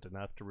had wasn't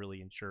enough to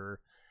really ensure,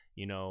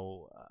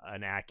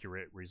 an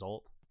accurate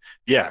result?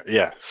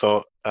 Yeah.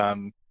 So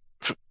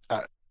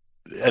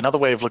another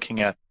way of looking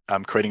at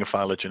creating a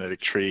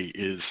phylogenetic tree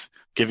is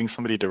giving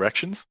somebody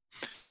directions.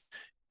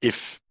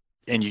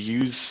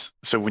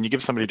 So when you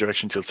give somebody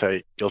directions, you'll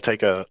say you'll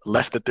take a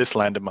left at this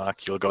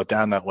landmark, you'll go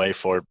down that way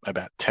for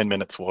about 10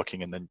 minutes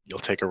walking, and then you'll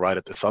take a right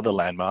at this other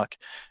landmark.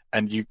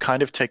 And you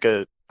kind of take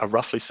a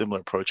roughly similar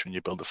approach when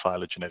you build a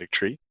phylogenetic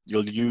tree.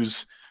 You'll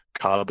use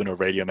carbon or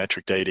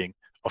radiometric dating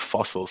of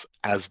fossils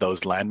as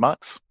those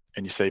landmarks,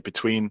 and you say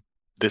between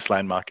this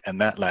landmark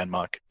and that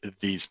landmark,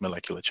 these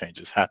molecular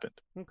changes happened.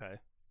 Okay.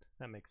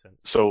 That makes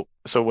sense. So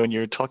when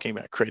you're talking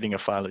about creating a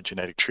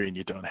phylogenetic tree and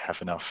you don't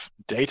have enough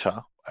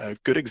data, a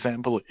good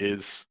example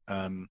is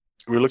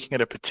we're looking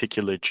at a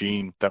particular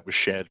gene that was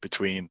shared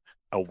between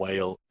a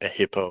whale, a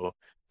hippo,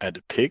 and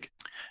a pig.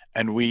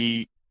 And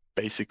we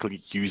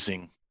basically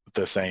using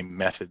the same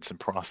methods and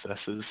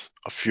processes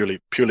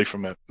purely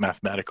from a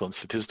mathematical and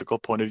statistical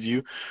point of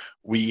view,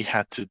 we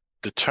had to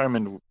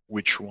determine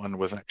which one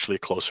was actually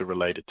closer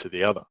related to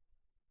the other.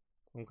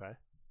 Okay.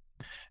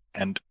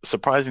 And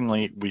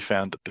surprisingly, we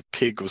found that the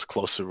pig was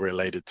closer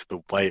related to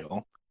the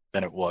whale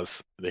than it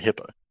was the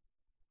hippo.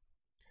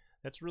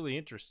 That's really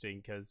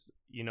interesting because,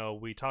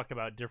 we talk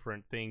about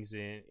different things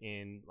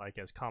in like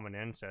as common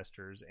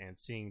ancestors and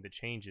seeing the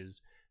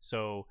changes.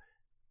 So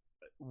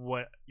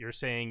what you're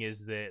saying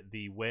is that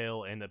the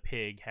whale and the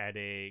pig had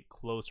a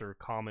closer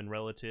common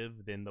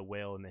relative than the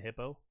whale and the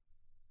hippo?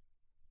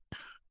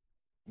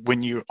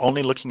 When you're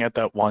only looking at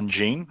that one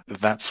gene,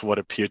 that's what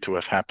appeared to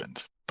have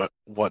happened. But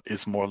what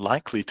is more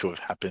likely to have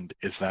happened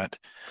is that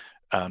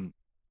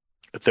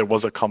there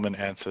was a common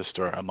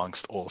ancestor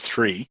amongst all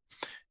three,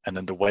 and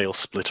then the whale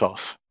split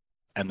off.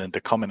 And then the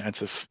common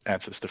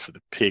ancestor for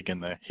the pig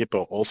and the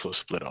hippo also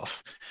split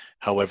off.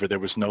 However, there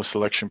was no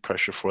selection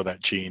pressure for that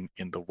gene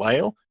in the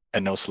whale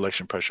and no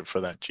selection pressure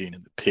for that gene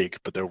in the pig,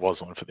 but there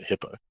was one for the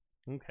hippo.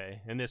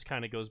 Okay, and this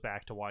kind of goes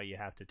back to why you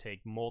have to take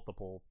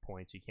multiple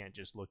points. You can't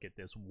just look at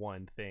this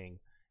one thing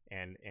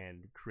and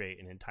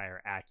create an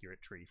entire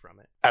accurate tree from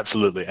it.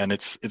 Absolutely, and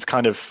it's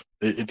kind of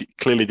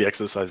clearly the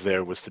exercise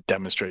there was to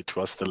demonstrate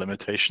to us the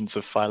limitations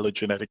of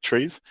phylogenetic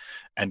trees,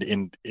 and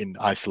in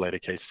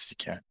isolated cases you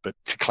can't. But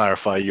to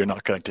clarify, you're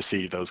not going to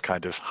see those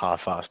kind of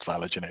half-assed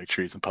phylogenetic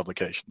trees in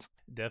publications.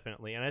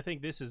 Definitely, and I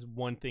think this is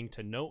one thing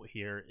to note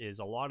here is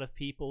a lot of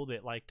people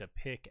that like to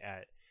pick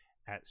at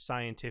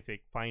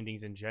scientific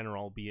findings in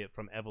general, be it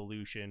from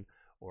evolution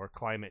or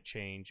climate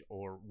change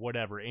or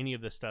whatever, any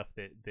of the stuff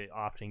that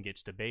often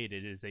gets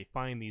debated, is they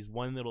find these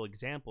one little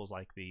examples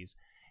like these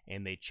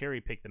and they cherry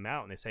pick them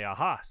out and they say,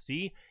 aha,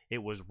 see,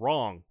 it was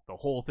wrong. The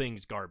whole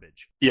thing's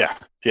garbage. Yeah.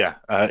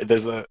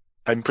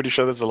 I'm pretty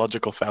sure there's a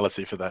logical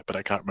fallacy for that, but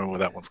I can't remember what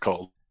that one's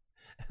called.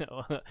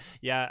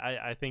 Yeah,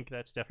 I think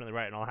that's definitely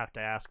right. And I'll have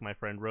to ask my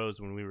friend Rose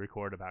when we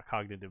record about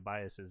cognitive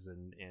biases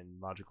and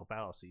logical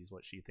fallacies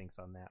what she thinks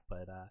on that.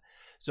 But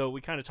so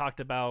we kind of talked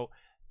about,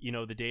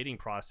 the dating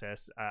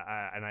process,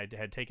 and I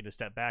had taken a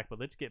step back, but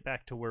let's get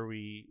back to where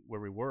we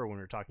were when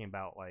we were talking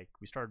about, like,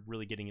 we started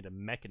really getting into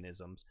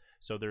mechanisms.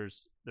 So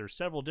there's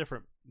several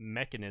different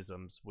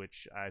mechanisms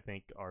which I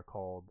think are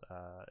called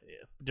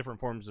different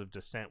forms of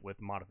descent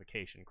with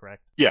modification,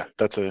 correct? Yeah,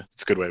 that's a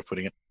good way of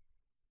putting it.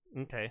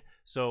 Okay,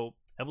 so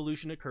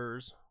evolution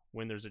occurs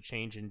when there's a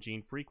change in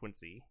gene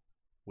frequency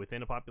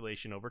within a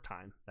population over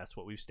time. That's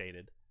what we've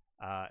stated,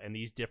 and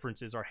these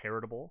differences are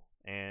heritable,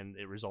 and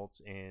it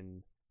results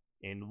in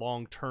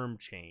long-term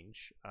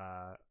change.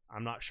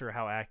 I'm not sure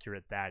how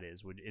accurate that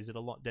is. Is it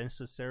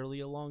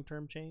necessarily a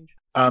long-term change?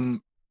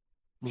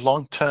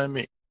 Long-term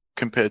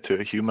compared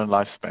to a human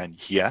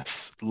lifespan,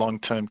 yes.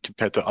 Long-term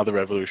compared to other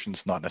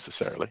evolutions, not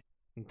necessarily.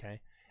 Okay.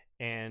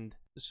 And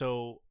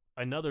so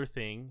another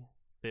thing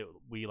that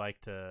we like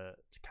to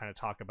kind of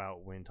talk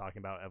about when talking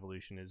about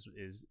evolution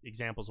is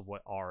examples of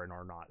what are and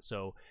are not.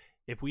 So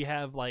if we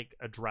have like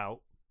a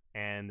drought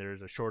and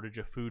there's a shortage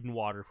of food and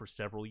water for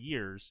several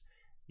years,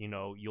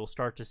 you'll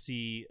start to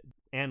see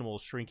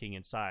animals shrinking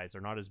in size.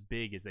 They're not as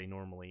big as they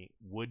normally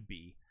would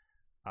be.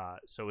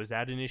 So is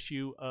that an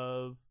issue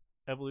of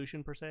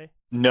evolution per se?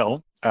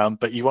 No,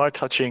 but you are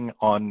touching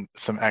on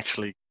some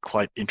actually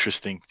quite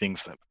interesting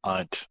things that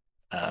aren't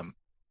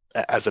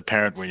as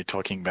apparent when you're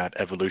talking about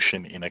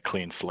evolution in a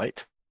clean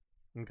slate.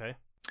 Okay.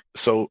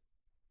 So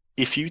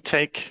if you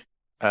take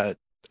a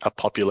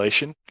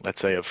population,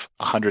 let's say of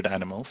 100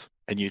 animals,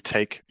 and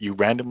you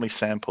randomly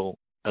sample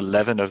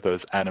 11 of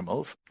those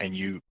animals and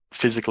you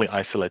physically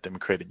isolate them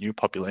and create a new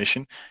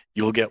population,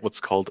 you'll get what's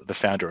called the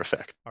founder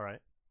effect. All right.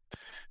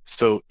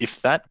 So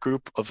if that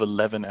group of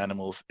 11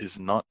 animals is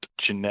not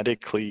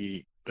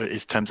genetically, in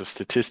terms of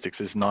statistics,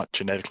 is not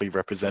genetically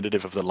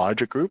representative of the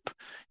larger group,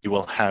 you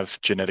will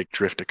have genetic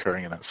drift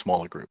occurring in that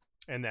smaller group.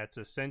 And that's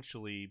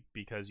essentially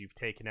because you've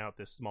taken out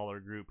this smaller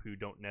group who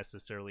don't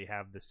necessarily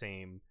have the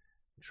same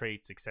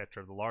traits,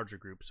 etc., of the larger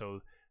group.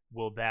 So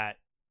will that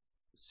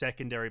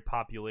secondary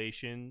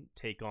population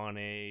take on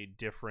a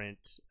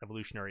different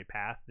evolutionary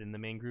path than the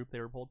main group they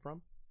were pulled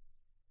from?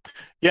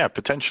 Yeah,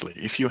 potentially.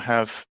 If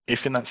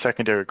in that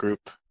secondary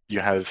group you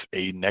have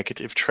a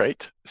negative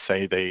trait,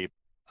 say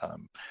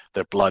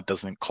their blood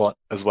doesn't clot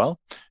as well,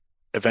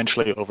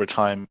 eventually over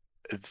time,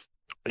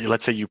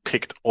 let's say you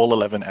picked all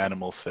 11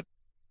 animals that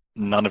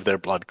none of their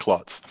blood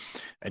clots,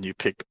 and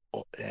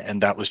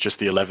that was just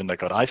the 11 that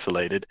got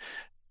isolated.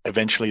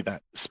 Eventually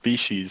that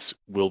species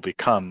it'll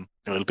become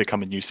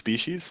a new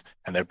species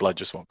and their blood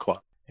just won't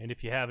clot. And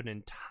if you have an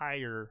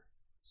entire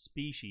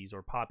species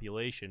or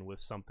population with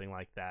something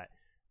like that,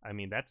 I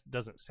mean, that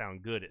doesn't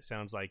sound good. It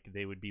sounds like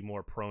they would be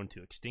more prone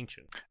to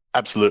extinction.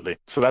 Absolutely.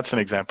 So that's an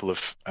example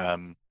of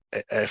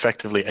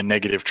effectively a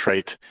negative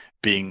trait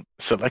being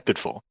selected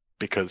for,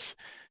 because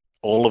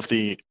all of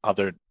the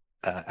other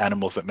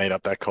animals that made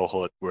up that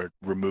cohort were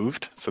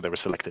removed, so they were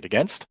selected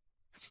against.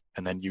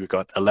 And then you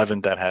got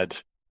 11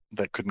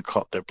 that couldn't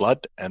clot their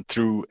blood, and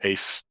through a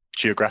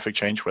geographic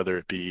change, whether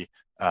it be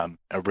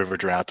a river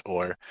drought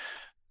or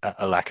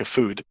a lack of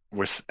food,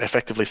 were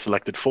effectively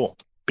selected for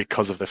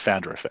because of the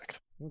founder effect.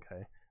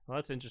 Okay. Well,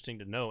 that's interesting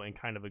to know, and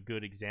kind of a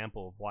good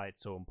example of why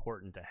it's so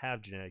important to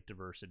have genetic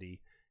diversity.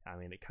 I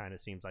mean, it kind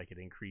of seems like it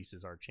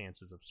increases our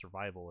chances of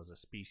survival as a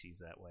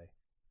species that way.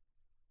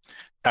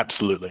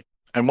 Absolutely.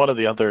 And one of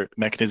the other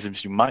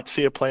mechanisms you might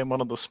see at play in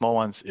one of those small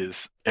ones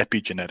is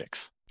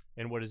epigenetics.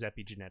 And what is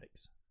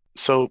epigenetics?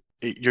 So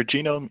your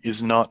genome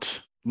is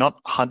not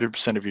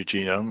 100% of your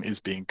genome is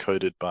being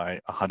coded by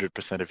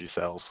 100% of your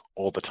cells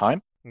all the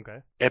time. Okay.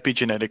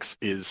 Epigenetics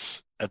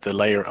is at the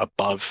layer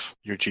above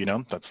your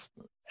genome.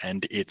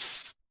 And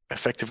it's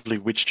effectively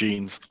which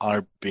genes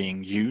are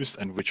being used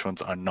and which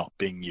ones are not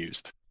being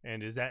used.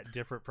 And is that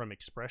different from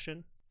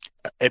expression?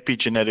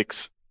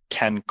 Epigenetics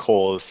can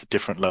cause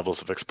different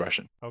levels of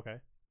expression. Okay.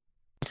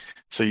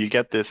 So you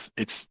get this,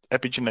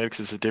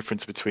 epigenetics is the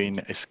difference between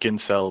a skin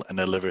cell and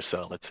a liver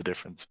cell. It's a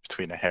difference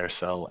between a hair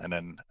cell and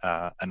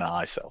an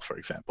eye cell, for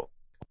example.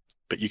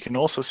 But you can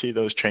also see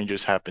those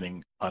changes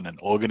happening on an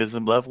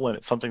organism level, and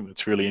it's something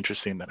that's really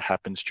interesting that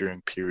happens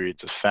during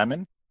periods of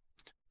famine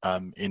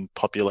in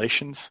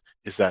populations,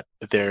 is that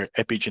their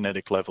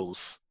epigenetic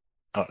levels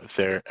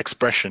their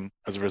expression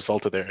as a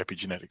result of their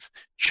epigenetics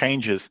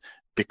changes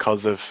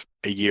because of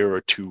a year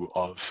or two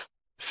of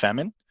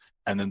famine.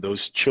 And then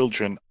those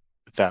children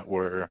that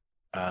were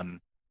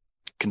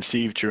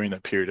conceived during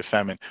that period of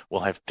famine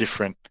will have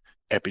different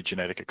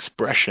epigenetic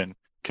expression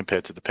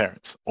compared to the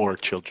parents or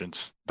children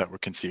that were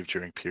conceived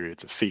during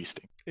periods of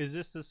feasting. Is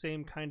this the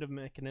same kind of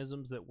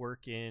mechanisms that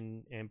work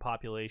in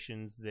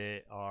populations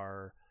that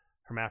are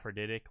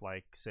hermaphroditic,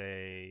 like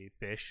say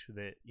fish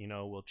that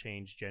will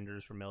change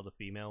genders from male to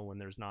female when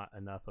there's not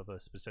enough of a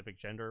specific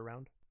gender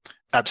around?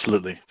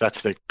 Absolutely.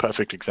 That's the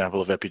perfect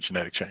example of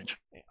epigenetic change.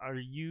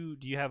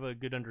 Do you have a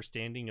good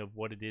understanding of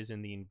what it is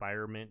in the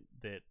environment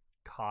that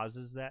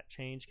causes that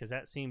change? Because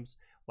that seems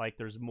like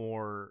there's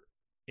more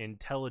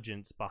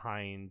intelligence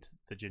behind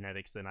the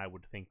genetics than I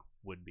would think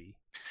would be.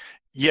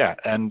 Yeah,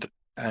 and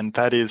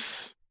that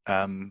is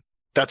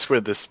that's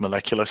where this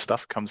molecular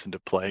stuff comes into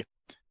play,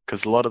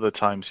 because a lot of the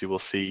times you will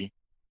see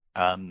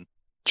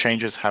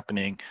changes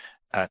happening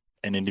at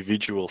an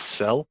individual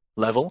cell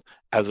level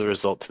as a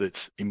result of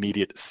its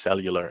immediate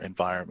cellular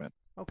environment.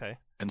 Okay.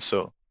 And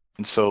so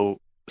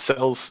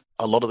cells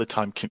a lot of the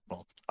time,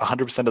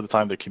 100% of the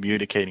time, they're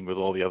communicating with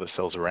all the other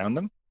cells around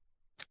them.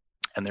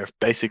 And they're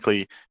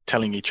basically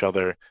telling each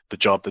other the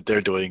job that they're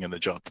doing and the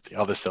job that the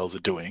other cells are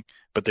doing.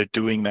 But they're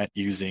doing that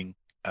using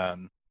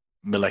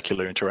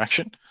molecular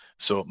interaction.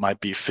 So it might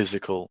be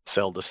physical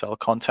cell-to-cell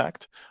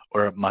contact,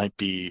 or it might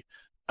be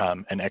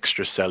an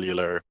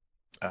extracellular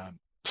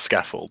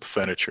scaffold,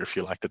 furniture, if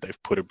you like, that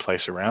they've put in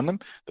place around them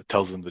that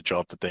tells them the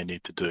job that they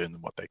need to do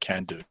and what they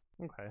can do.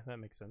 Okay, that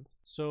makes sense.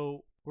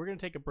 So we're going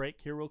to take a break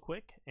here real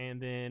quick,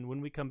 and then when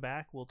we come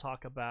back, we'll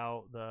talk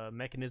about the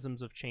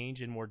mechanisms of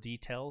change in more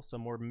detail,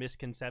 some more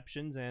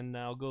misconceptions, and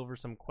I'll go over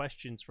some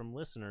questions from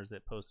listeners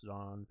that posted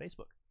on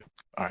Facebook.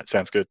 All right,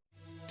 sounds good.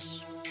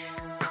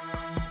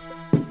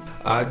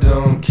 I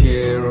don't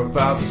care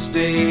about the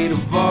state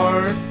of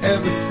art.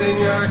 Everything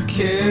I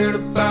cared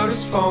about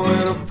is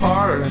falling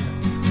apart.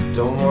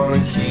 Don't want to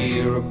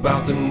hear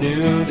about the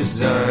new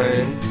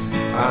design.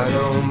 I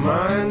don't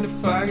mind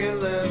if I get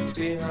left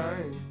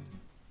behind.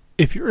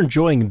 If you're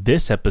enjoying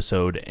this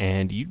episode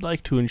and you'd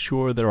like to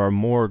ensure there are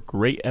more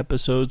great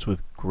episodes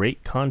with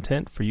great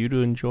content for you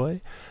to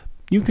enjoy,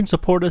 you can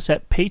support us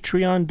at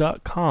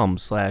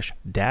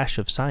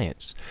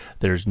patreon.com/dash-of-science.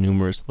 There's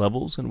numerous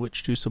levels in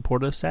which to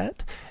support us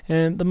at,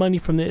 and the money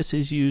from this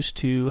is used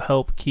to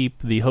help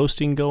keep the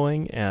hosting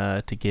going,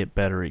 to get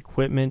better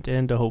equipment,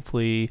 and to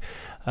hopefully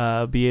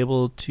be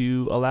able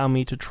to allow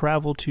me to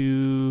travel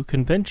to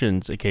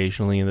conventions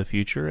occasionally in the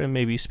future and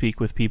maybe speak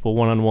with people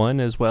one-on-one,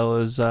 as well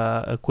as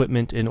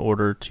equipment in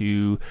order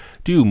to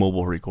do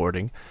mobile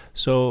recording.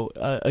 So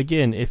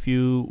again, if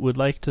you would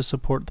like to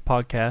support the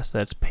podcast,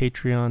 that's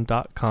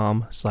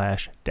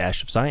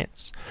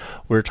patreon.com/dash-of-science.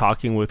 We're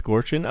talking with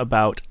Gorchin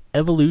about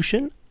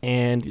evolution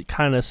and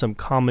kind of some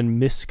common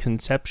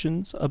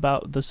misconceptions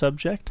about the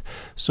subject.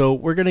 So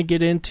we're going to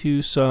get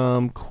into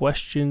some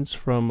questions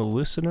from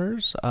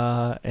listeners,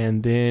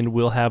 and then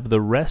we'll have the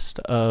rest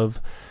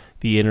of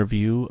the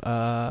interview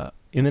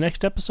in the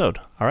next episode.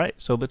 All right,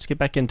 so let's get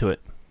back into it.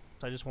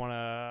 I just want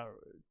to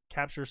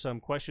capture some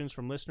questions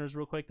from listeners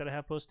real quick that I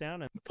have posted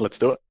down. Let's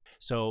do it.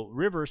 So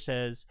River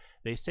says,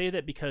 they say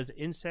that because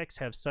insects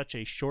have such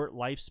a short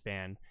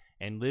lifespan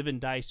and live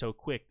and die so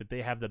quick that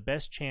they have the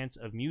best chance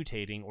of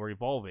mutating or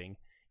evolving,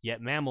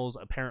 yet mammals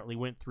apparently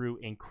went through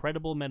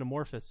incredible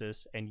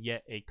metamorphosis, and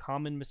yet a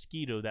common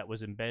mosquito that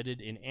was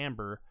embedded in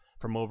amber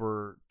from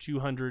over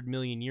 200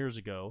 million years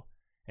ago,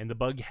 and the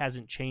bug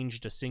hasn't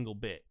changed a single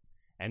bit.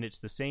 And it's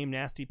the same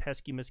nasty,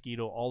 pesky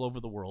mosquito all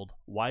over the world.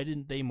 Why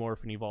didn't they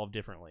morph and evolve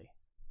differently?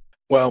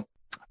 Well,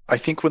 I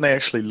think when they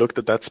actually looked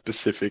at that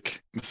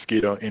specific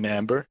mosquito in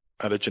amber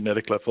at a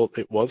genetic level,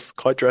 it was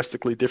quite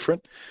drastically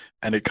different,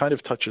 and it kind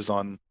of touches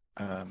on,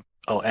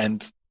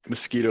 and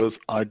mosquitoes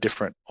are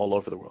different all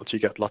over the world. You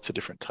get lots of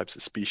different types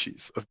of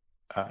species of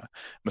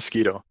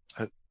mosquito.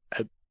 A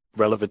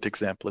relevant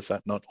example is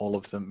that not all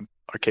of them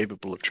are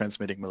capable of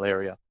transmitting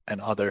malaria and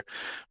other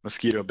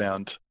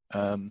mosquito-bound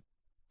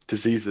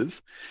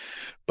diseases,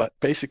 but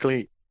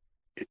basically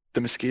the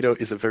mosquito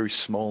is a very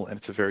small and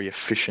it's a very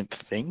efficient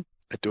thing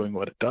at doing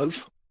what it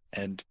does,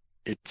 and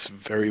it's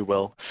very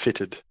well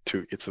fitted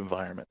to its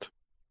environment.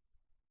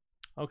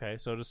 Okay,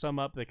 so to sum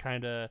up,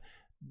 the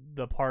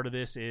part of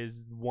this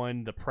is,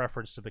 one, the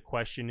preference to the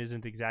question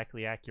isn't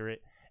exactly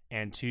accurate,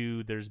 and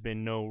two, there's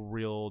been no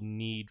real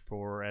need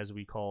for, as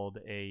we called,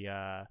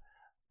 a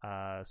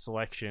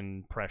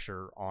selection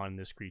pressure on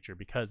this creature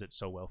because it's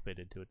so well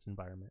fitted to its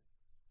environment.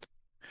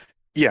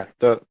 Yeah,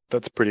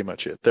 that's pretty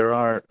much it. There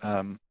are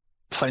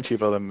plenty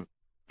of other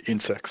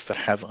insects that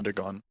have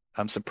undergone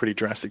some pretty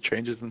drastic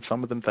changes, and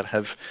some of them that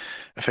have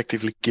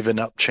effectively given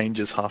up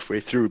changes halfway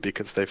through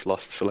because they've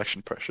lost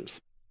selection pressures.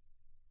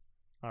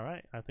 All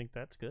right, I think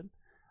that's good.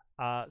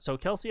 So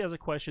Kelsey has a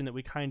question that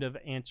we kind of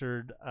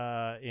answered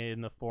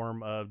in the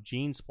form of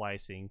gene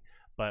splicing,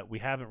 but we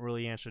haven't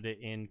really answered it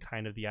in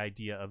kind of the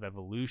idea of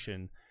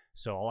evolution.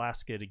 So I'll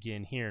ask it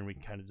again here and we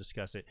can kind of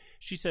discuss it.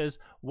 She says,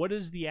 what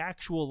is the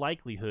actual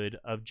likelihood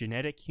of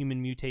genetic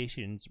human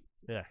mutations?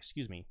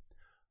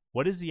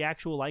 What is the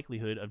actual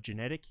likelihood of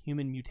genetic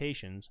human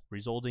mutations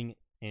resulting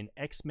in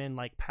X-Men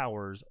like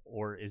powers,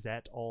 or is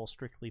that all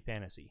strictly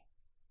fantasy?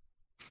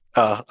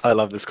 I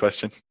love this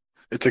question.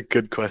 It's a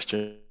good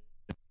question.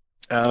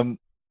 Um,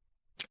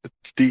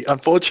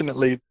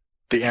 unfortunately,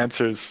 the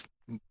answer is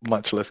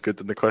much less good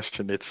than the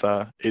question.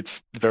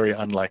 It's very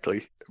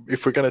unlikely.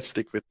 If we're going to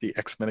stick with the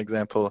X-Men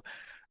example,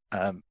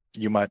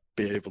 you might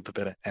be able to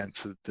better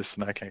answer this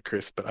than I can,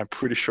 Chris, but I'm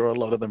pretty sure a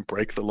lot of them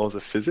break the laws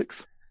of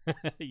physics.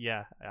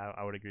 Yeah,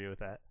 I would agree with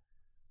that.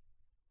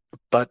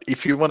 But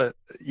if you want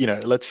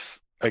to,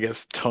 let's, I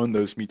guess, tone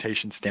those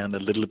mutations down a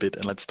little bit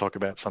and let's talk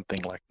about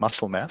something like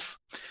muscle mass.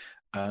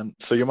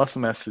 So your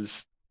muscle mass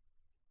is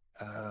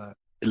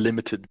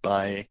limited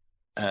by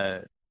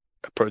a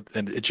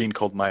gene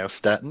called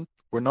myostatin.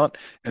 We're not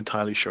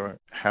entirely sure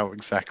how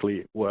exactly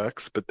it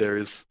works, but there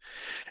is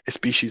a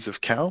species of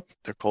cow.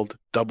 They're called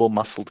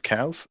double-muscled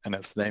cows, and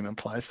as the name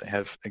implies, they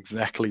have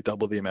exactly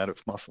double the amount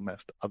of muscle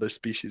mass to other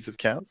species of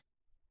cows.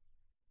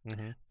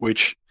 Mm-hmm.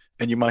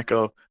 And you might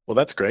go, well,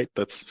 that's great.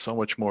 That's so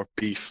much more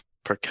beef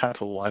per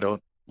cattle.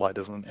 Why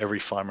doesn't every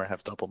farmer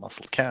have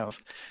double-muscled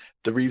cows?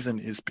 The reason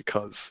is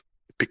because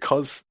the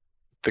calves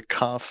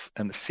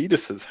and the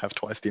fetuses have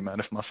twice the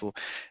amount of muscle.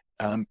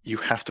 You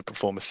have to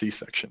perform a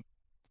C-section.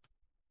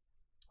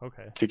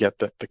 Okay. To get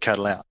the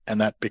cattle out, and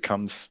that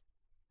becomes,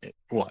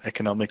 well,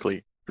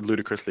 economically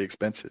ludicrously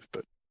expensive.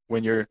 But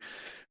when you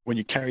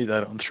carry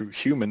that on through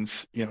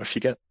humans, if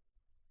you get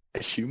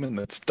a human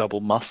that's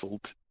double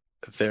muscled,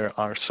 there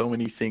are so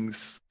many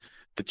things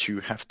that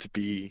you have to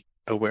be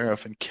aware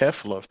of and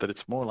careful of that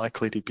it's more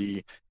likely to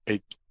be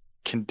a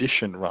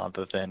condition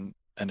rather than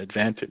an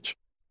advantage.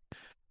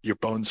 Your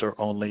bones are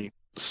only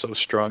so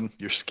strong,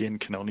 your skin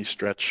can only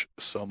stretch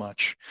so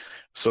much.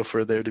 So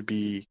for there to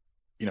be,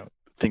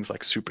 things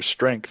like super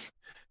strength,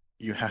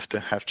 you have to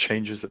have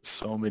changes at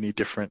so many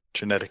different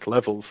genetic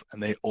levels,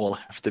 and they all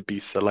have to be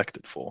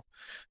selected for.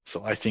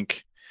 So I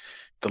think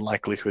the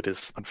likelihood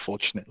is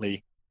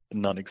unfortunately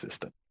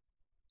non-existent.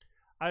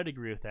 I'd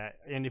agree with that.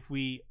 And if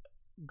we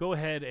go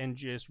ahead and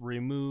just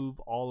remove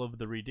all of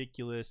the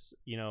ridiculous,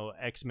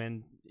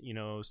 X-Men,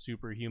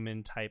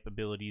 superhuman type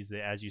abilities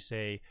that, as you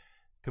say,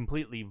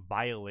 completely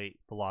violate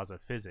the laws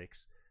of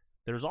physics,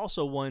 there's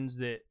also ones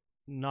that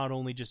not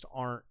only just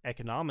aren't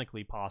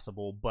economically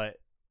possible, but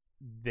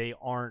they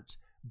aren't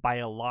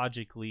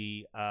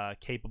biologically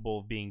capable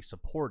of being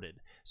supported.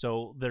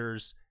 So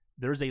there's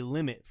a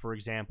limit, for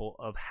example,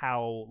 of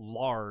how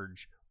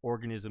large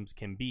organisms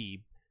can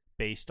be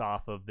based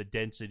off of the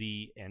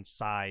density and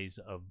size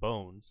of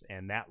bones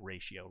and that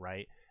ratio,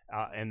 right?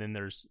 And then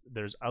there's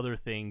other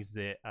things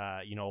that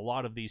a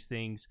lot of these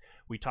things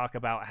we talk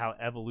about how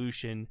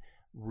evolution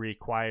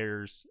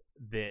requires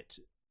that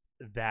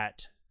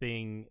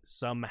thing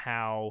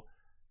somehow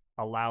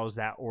allows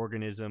that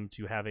organism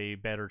to have a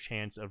better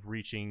chance of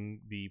reaching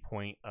the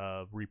point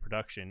of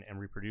reproduction and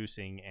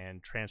reproducing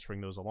and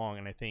transferring those along.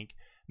 And I think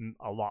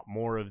a lot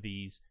more of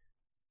these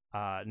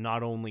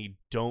not only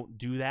don't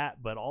do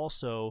that, but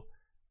also,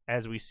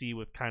 as we see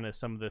with kind of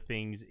some of the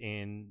things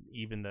in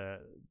even the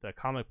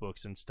comic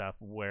books and stuff,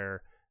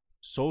 where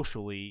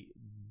socially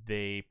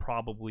they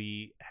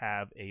probably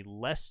have a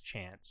less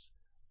chance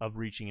of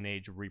reaching an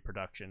age of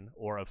reproduction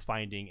or of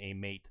finding a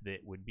mate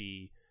that would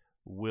be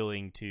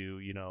willing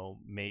to,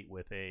 mate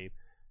with a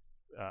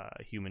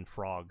human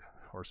frog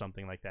or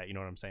something like that. You know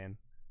what I'm saying?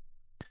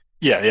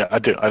 Yeah, I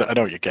do. I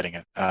know what you're getting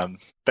at.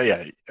 But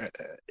yeah,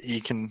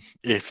 you can,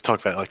 if you talk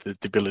about like the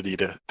ability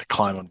to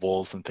climb on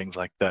walls and things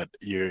like that,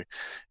 it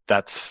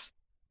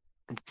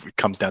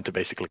comes down to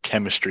basically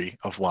chemistry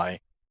of why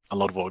a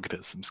lot of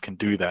organisms can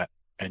do that.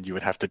 And you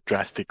would have to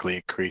drastically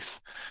increase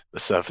the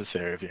surface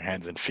area of your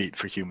hands and feet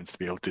for humans to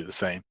be able to do the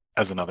same,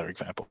 as another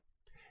example.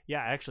 Yeah,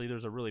 actually,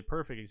 there's a really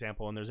perfect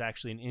example, and there's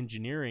actually an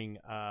engineering,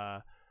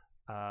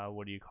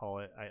 what do you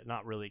call it?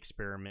 Not really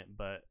experiment,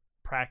 but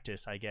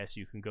practice, I guess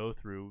you can go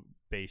through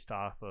based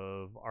off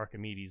of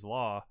Archimedes'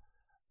 law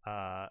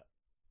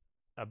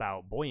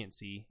about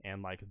buoyancy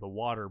and like the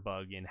water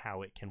bug and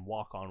how it can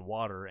walk on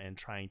water, and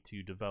trying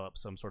to develop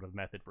some sort of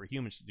method for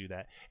humans to do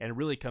that. And it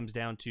really comes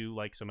down to,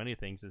 like so many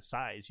things, is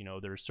size.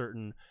 There's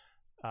certain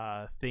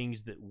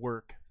things that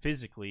work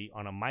physically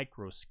on a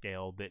micro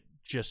scale that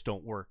just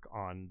don't work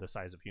on the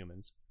size of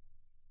humans.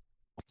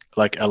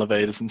 Like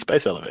elevators and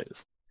space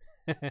elevators.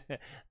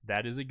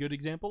 That is a good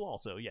example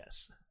also,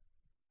 yes.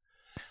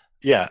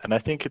 Yeah, and I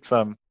think it's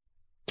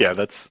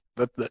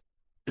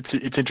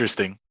it's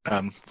interesting,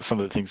 some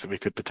of the things that we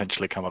could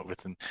potentially come up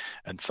with,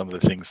 and some of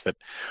the things that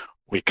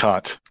we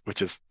can't,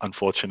 which is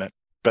unfortunate.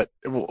 But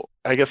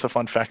I guess a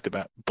fun fact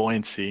about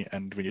buoyancy,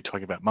 and when you're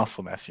talking about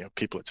muscle mass,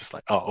 people are just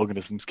like, oh,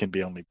 organisms can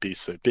only be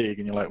so big,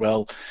 and you're like,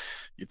 well,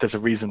 there's a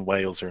reason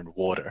whales are in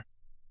water.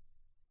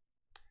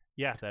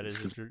 Yeah, that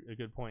is a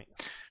good point.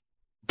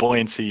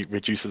 Buoyancy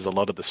reduces a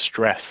lot of the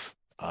stress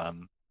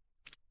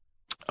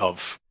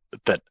of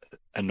that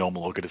a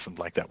normal organism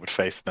like that would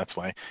face. That's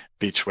why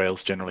beach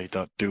whales generally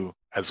don't do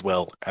as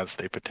well as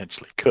they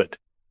potentially could.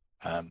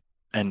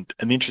 And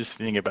an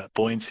interesting thing about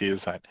buoyancy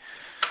is that,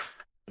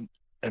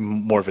 and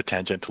more of a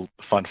tangential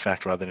fun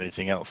fact rather than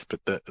anything else, but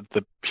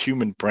the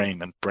human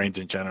brain and brains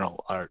in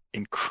general are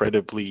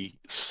incredibly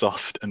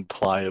soft and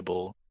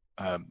pliable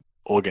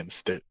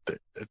organs.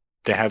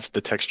 They have the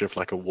texture of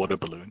like a water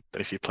balloon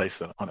that if you place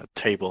it on a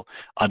table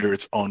under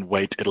its own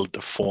weight, it'll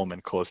deform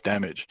and cause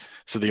damage.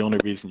 So the only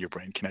reason your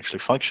brain can actually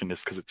function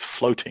is because it's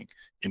floating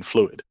in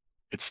fluid.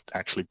 It's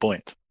actually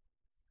buoyant.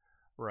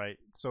 Right.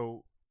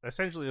 So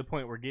essentially the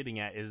point we're getting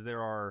at is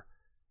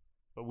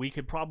but we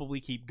could probably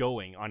keep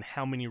going on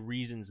how many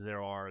reasons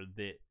there are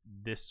that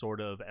this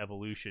sort of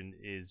evolution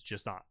is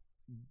just not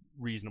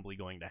reasonably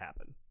going to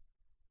happen.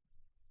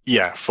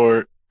 Yeah,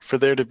 for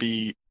there to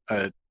be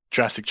a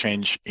drastic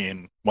change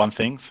in one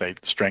thing, say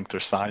strength or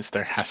size,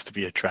 there has to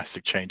be a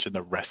drastic change in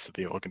the rest of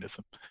the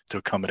organism to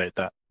accommodate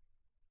that.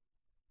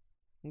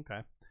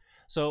 Okay.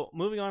 So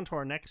moving on to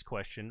our next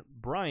question,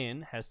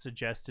 Brian has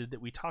suggested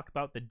that we talk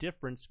about the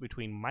difference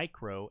between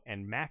micro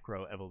and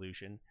macro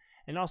evolution,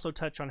 and also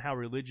touch on how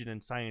religion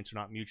and science are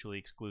not mutually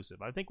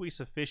exclusive. I think we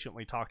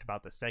sufficiently talked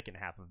about the second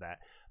half of that.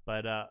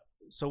 But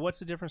so what's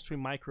the difference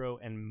between micro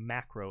and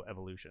macro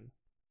evolution?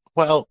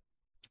 Well,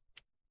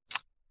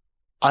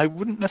 I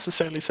wouldn't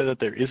necessarily say that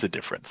there is a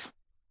difference.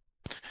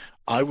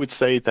 I would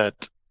say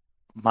that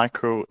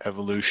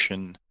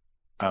microevolution,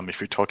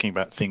 if you're talking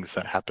about things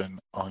that happen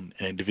on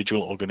an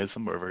individual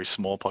organism or a very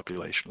small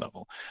population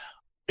level,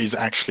 is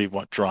actually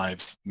what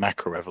drives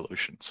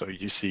macroevolution. So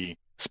you see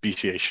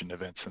speciation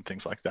events and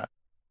things like that.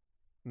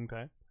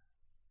 Okay.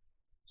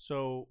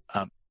 So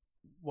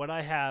what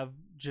I have,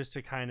 just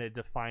to kind of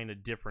define a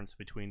difference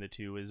between the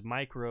two, is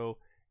micro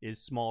is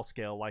small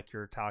scale, like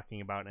you're talking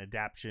about an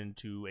adaptation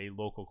to a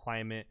local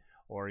climate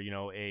or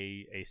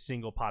a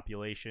single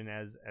population,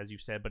 as you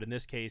said. But in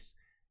this case,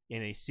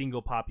 in a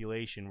single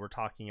population, we're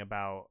talking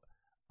about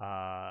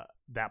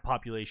that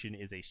population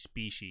is a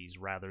species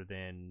rather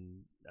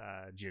than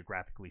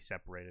geographically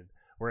separated.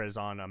 Whereas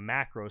on a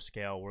macro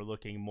scale, we're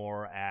looking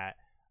more at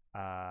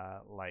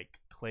like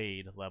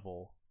clade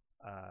level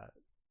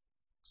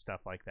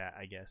stuff like that,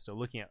 I guess.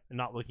 So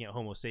not looking at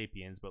Homo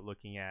sapiens, but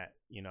looking at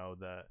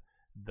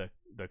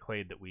the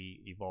clade that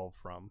we evolved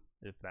from,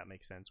 if that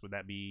makes sense. Would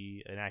that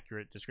be an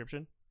accurate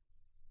description?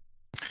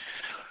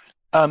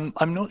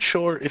 I'm not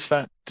sure if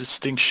that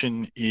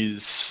distinction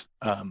is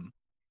one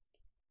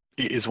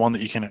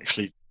that you can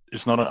actually.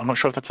 I'm not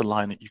sure if that's a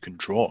line that you can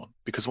draw,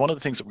 because one of the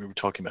things that we were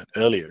talking about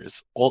earlier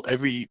is all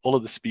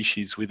of the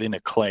species within a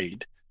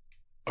clade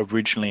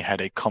originally had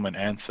a common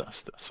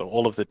ancestor. So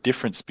all of the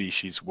different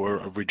species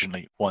were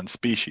originally one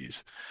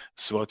species.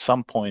 So at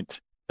some point,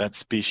 that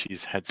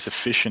species had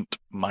sufficient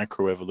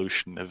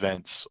microevolution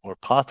events or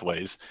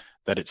pathways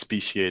that it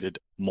speciated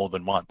more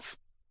than once.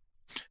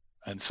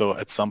 And so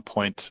at some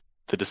point,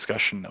 the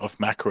discussion of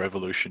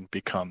macroevolution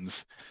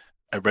becomes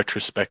a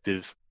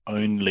retrospective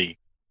only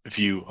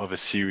view of a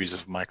series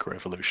of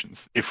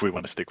microevolutions, if we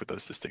want to stick with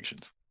those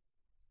distinctions.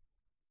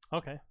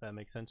 Okay, that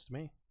makes sense to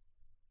me.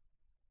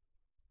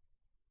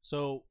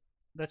 So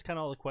that's kind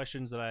of all the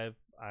questions that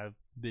I've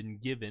been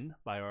given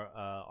by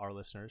our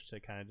listeners to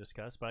kind of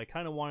discuss. But I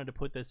kind of wanted to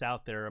put this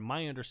out there,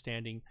 my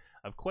understanding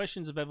of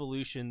questions of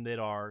evolution that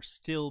are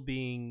still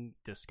being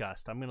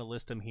discussed. I'm going to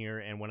list them here,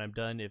 and when I'm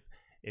done,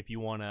 if you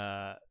want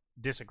to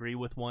disagree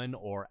with one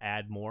or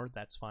add more,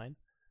 that's fine.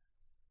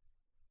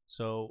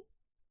 So,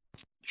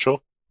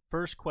 sure.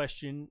 First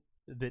question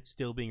that's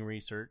still being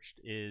researched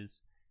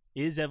is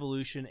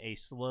evolution a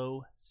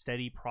slow,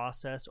 steady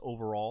process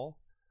overall?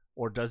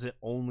 Or does it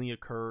only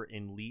occur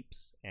in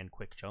leaps and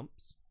quick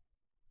jumps?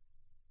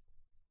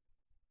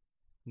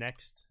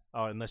 Next,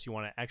 unless you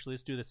want to actually,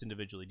 let's do this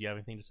individually. Do you have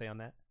anything to say on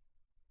that?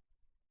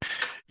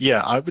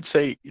 Yeah, I would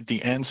say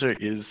the answer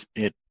is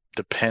it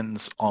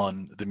depends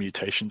on the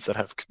mutations that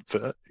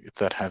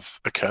have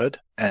occurred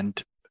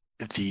and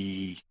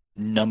the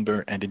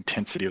number and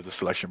intensity of the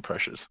selection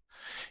pressures.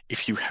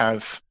 If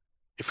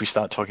we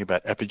start talking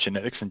about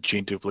epigenetics and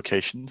gene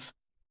duplications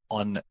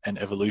on an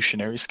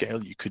evolutionary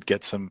scale, you could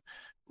get some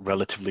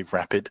relatively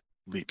rapid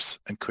leaps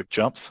and quick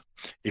jumps.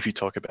 If you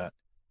talk about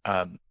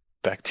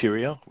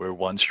bacteria, where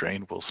one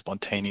strain will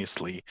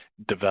spontaneously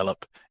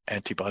develop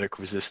antibiotic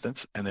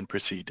resistance and then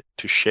proceed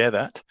to share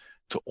that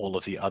to all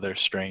of the other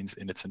strains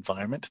in its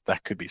environment,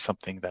 that could be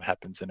something that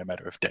happens in a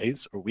matter of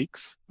days or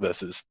weeks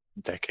versus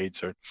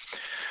decades or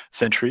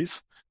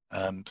centuries.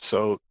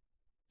 So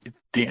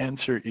the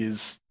answer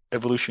is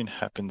evolution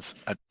happens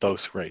at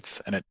both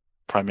rates, and it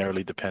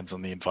primarily depends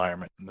on the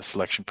environment and the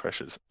selection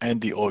pressures and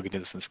the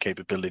organism's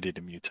capability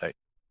to mutate.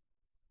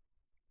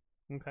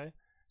 Okay.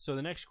 So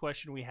the next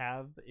question we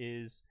have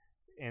is,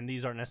 and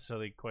these aren't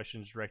necessarily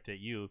questions directed at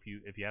you.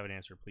 If you have an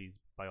answer, please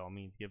by all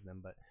means give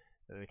them. But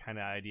the kind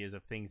of ideas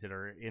of things that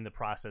are in the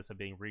process of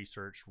being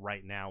researched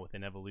right now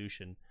within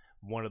evolution.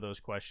 One of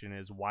those questions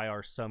is, why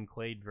are some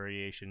clade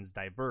variations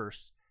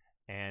diverse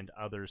and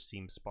others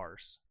seem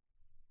sparse?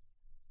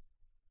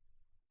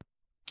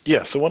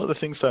 Yeah. So one of the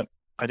things that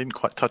I didn't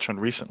quite touch on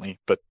recently,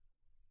 but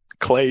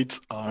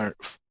clades are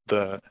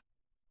the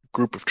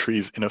group of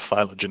trees in a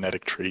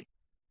phylogenetic tree.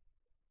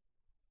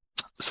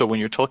 So when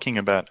you're talking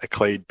about a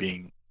clade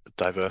being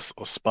diverse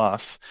or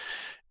sparse,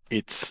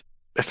 it's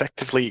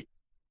effectively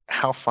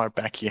how far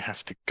back you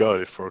have to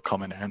go for a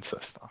common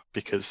ancestor.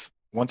 Because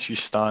once you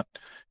start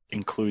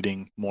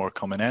including more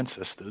common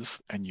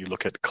ancestors and you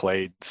look at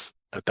clades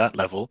at that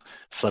level,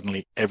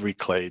 suddenly every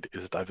clade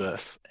is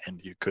diverse,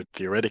 and you could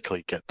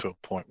theoretically get to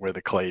a point where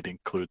the clade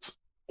includes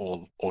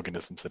all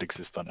organisms that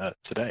exist on Earth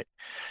today.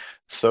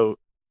 So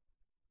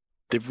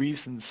the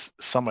reasons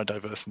some are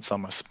diverse and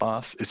some are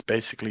sparse is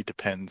basically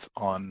depends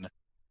on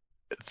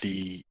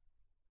the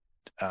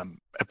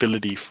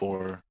ability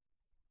for.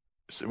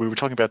 So we were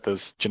talking about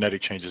those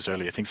genetic changes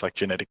earlier, things like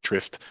genetic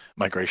drift,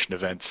 migration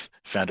events,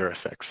 founder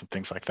effects, and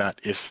things like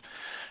that. If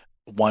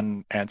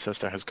one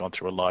ancestor has gone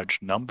through a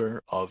large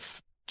number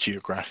of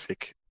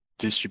geographic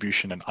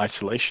distribution and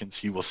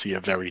isolations, you will see a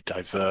very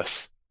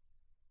diverse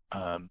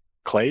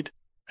clade.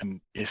 And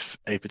if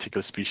a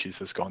particular species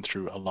has gone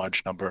through a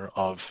large number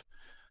of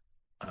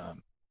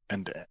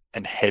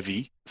and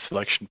heavy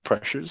selection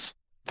pressures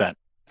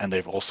and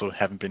they've also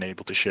haven't been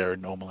able to share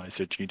and normalize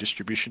their gene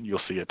distribution, you'll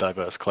see a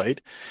diverse clade.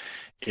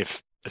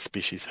 If a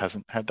species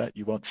hasn't had that,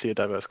 you won't see a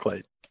diverse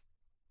clade.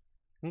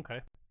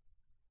 Okay.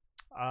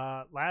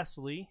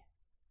 Lastly,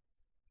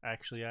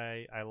 actually,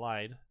 I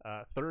lied.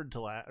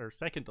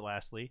 Second to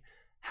lastly,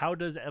 how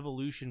does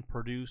evolution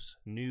produce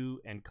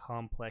new and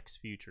complex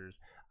futures?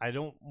 I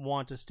don't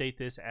want to state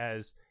this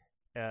as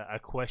a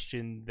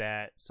question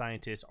that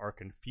scientists are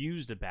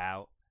confused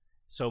about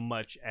so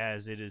much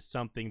as it is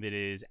something that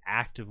is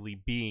actively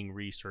being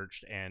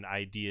researched and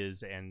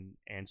ideas and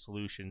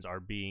solutions are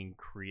being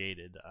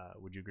created.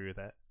 Would you agree with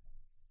that?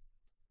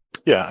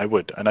 Yeah, I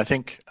would. And I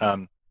think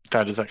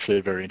that is actually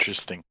a very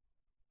interesting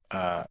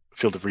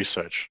field of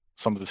research.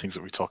 Some of the things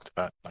that we talked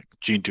about, like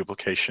gene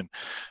duplication,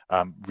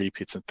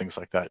 repeats and things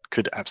like that,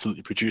 could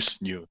absolutely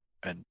produce new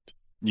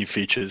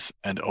features,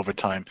 and over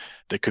time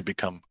they could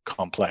become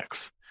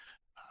complex.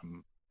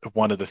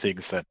 One of the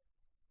things that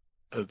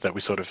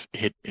we sort of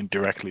hit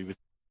indirectly with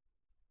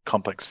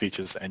complex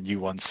features and new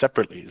ones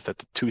separately is that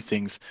the two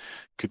things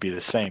could be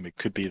the same. It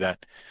could be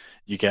that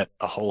you get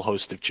a whole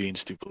host of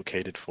genes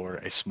duplicated for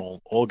a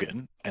small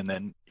organ, and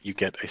then you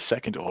get a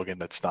second organ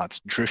that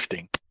starts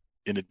drifting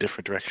in a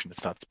different direction. It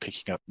starts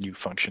picking up new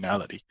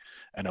functionality,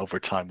 and over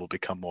time will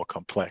become more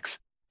complex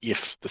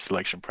if the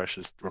selection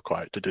pressures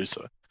required to do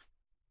so.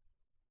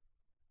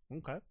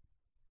 Okay.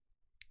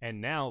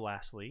 And now,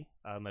 lastly,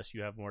 unless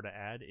you have more to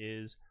add,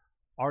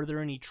 are there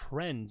any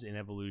trends in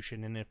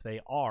evolution? And if they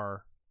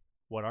are,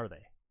 what are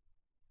they?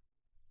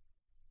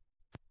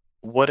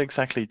 What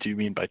exactly do you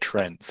mean by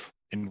trends?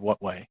 In what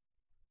way?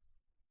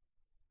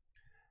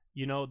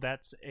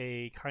 That's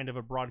a kind of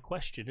a broad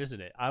question,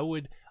 isn't it? I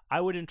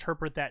would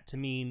interpret that to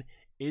mean,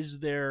 is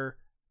there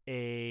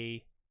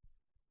a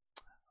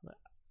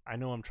I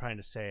know I'm trying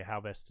to say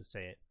how best to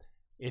say it.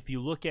 If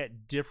you look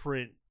at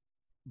different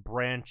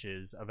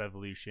branches of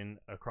evolution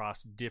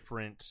across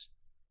different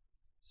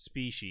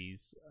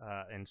species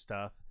and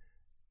stuff,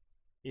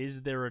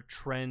 is there a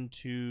trend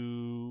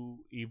to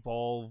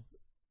evolve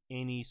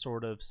any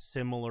sort of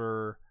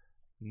similar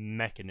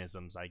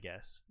mechanisms, I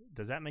guess?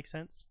 Does that make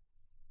sense?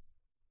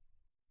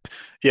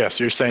 Yeah,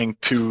 so you're saying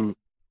two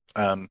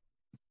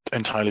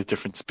entirely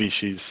different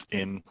species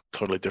in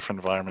totally different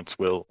environments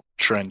will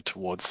trend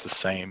towards the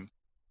same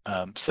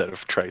set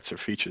of traits or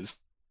features.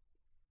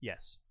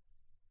 Yes.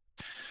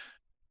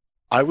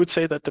 I would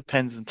say that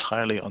depends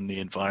entirely on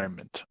the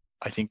environment.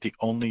 I think the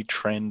only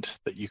trend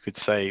that you could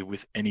say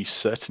with any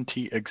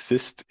certainty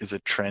exists is a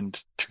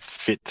trend to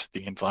fit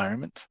the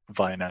environment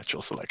via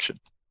natural selection.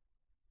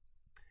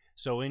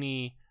 So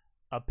any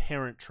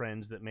apparent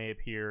trends that may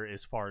appear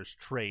as far as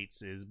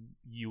traits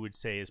you would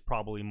say is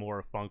probably more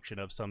a function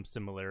of some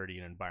similarity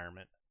in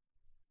environment.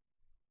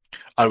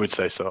 I would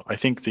say so. I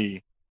think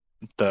the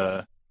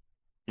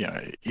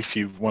if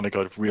you want to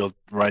go to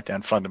right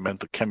down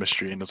fundamental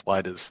chemistry and as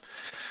wide as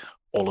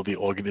all of the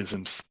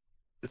organisms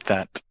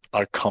that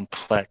are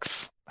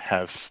complex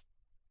have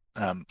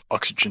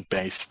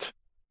oxygen-based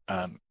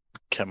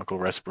chemical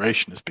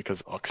respiration, is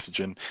because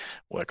oxygen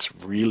works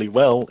really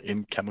well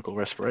in chemical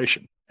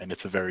respiration, and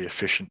it's a very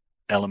efficient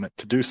element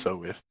to do so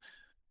with.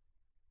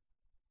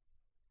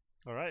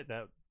 All right,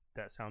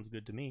 that sounds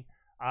good to me.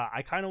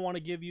 I kind of want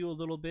to give you a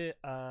little bit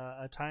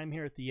of time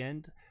here at the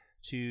end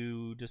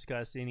to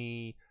discuss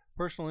any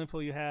personal info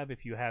you have.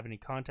 If you have any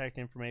contact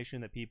information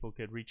that people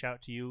could reach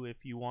out to you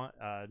if you want,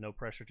 no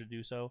pressure to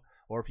do so.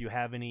 Or if you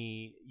have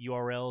any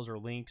URLs or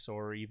links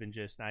or even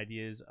just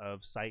ideas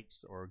of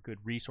sites or good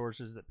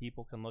resources that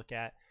people can look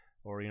at,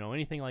 or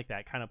anything like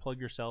that, kind of plug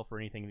yourself or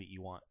anything that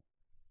you want.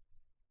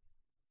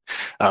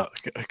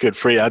 Good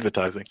free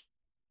advertising.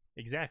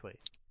 Exactly.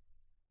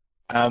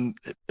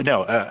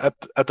 No,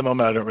 at the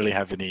moment I don't really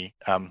have any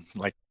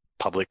like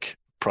public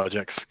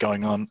projects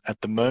going on at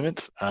the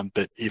moment.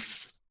 But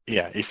if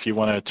yeah, if you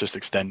want to just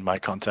extend my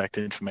contact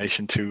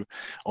information to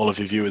all of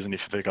your viewers, and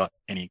if they've got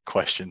any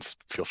questions,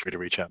 feel free to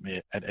reach out to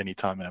me at any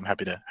time, and I'm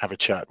happy to have a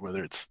chat,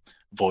 whether it's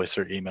voice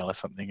or email or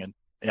something. And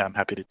yeah, I'm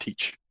happy to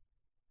teach.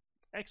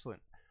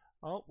 Excellent.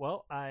 Oh,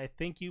 well, I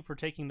thank you for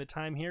taking the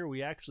time here.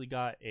 We actually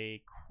got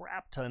a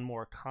crap ton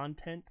more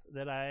content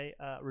that I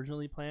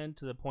originally planned,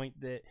 to the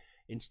point that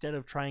instead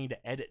of trying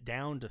to edit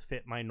down to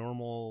fit my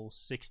normal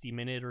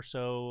 60-minute or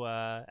so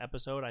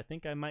episode, I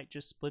think I might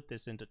just split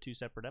this into 2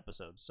 separate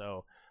episodes.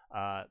 So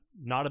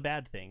not a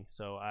bad thing.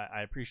 So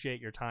I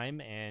appreciate your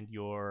time and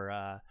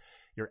your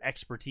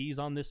expertise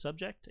on this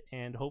subject,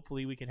 and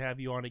hopefully we can have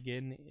you on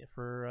again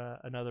for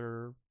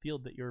another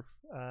field that you're,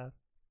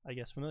 I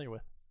guess, familiar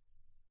with.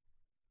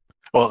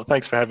 Well,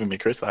 thanks for having me,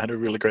 Chris. I had a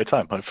really great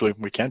time. Hopefully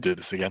we can do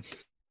this again.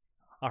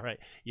 All right.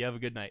 You have a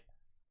good night.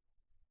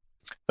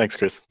 Thanks,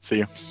 Chris. See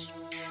you.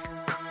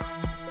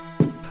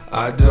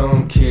 I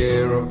don't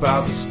care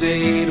about the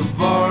state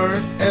of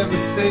art.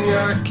 Everything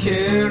I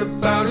cared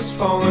about is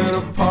falling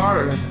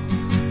apart.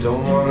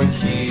 Don't wanna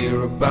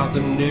hear about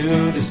the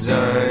new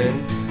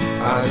design.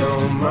 I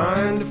don't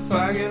mind if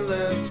I get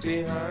left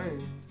behind.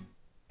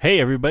 Hey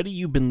everybody,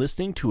 you've been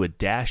listening to A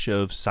Dash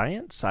of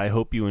Science. I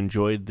hope you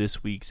enjoyed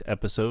this week's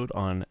episode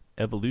on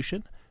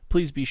evolution.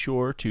 Please be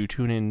sure to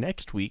tune in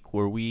next week,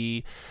 where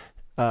we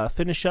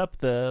finish up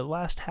the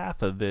last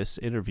half of this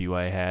interview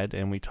I had,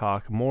 and we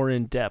talk more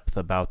in depth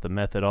about the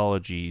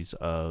methodologies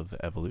of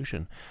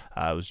evolution.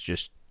 It was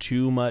just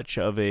too much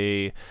of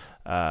a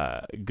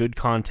good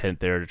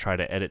content there to try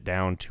to edit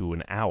down to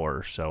an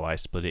hour, so I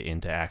split it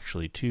into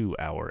actually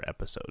 2-hour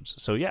episodes.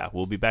 So yeah,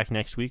 we'll be back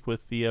next week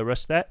with the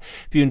rest of that.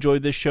 If you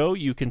enjoyed this show,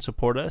 you can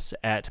support us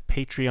at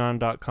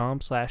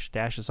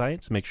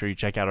patreon.com/dash-of-science. Make sure you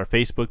check out our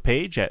Facebook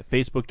page at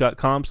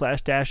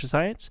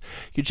facebook.com/dash-of-science.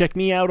 You can check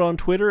me out on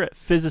Twitter at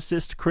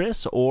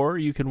physicistchris, or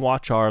you can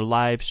watch our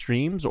live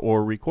streams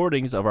or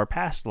recordings of our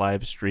past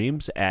live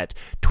streams at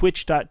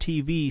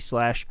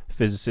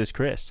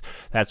twitch.tv/physicistchris.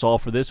 That's all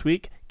for this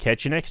week.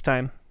 Catch you next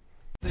time.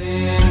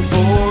 Thing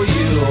for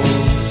you,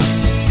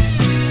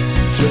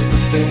 just the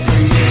thing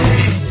for you.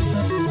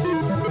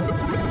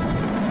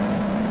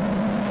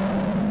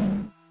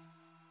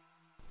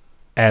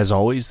 As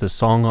always, the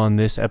song on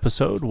this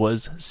episode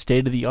was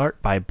State of the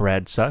Art by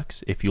Brad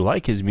Sucks. If you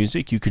like his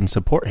music, you can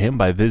support him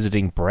by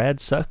visiting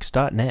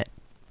bradsucks.net.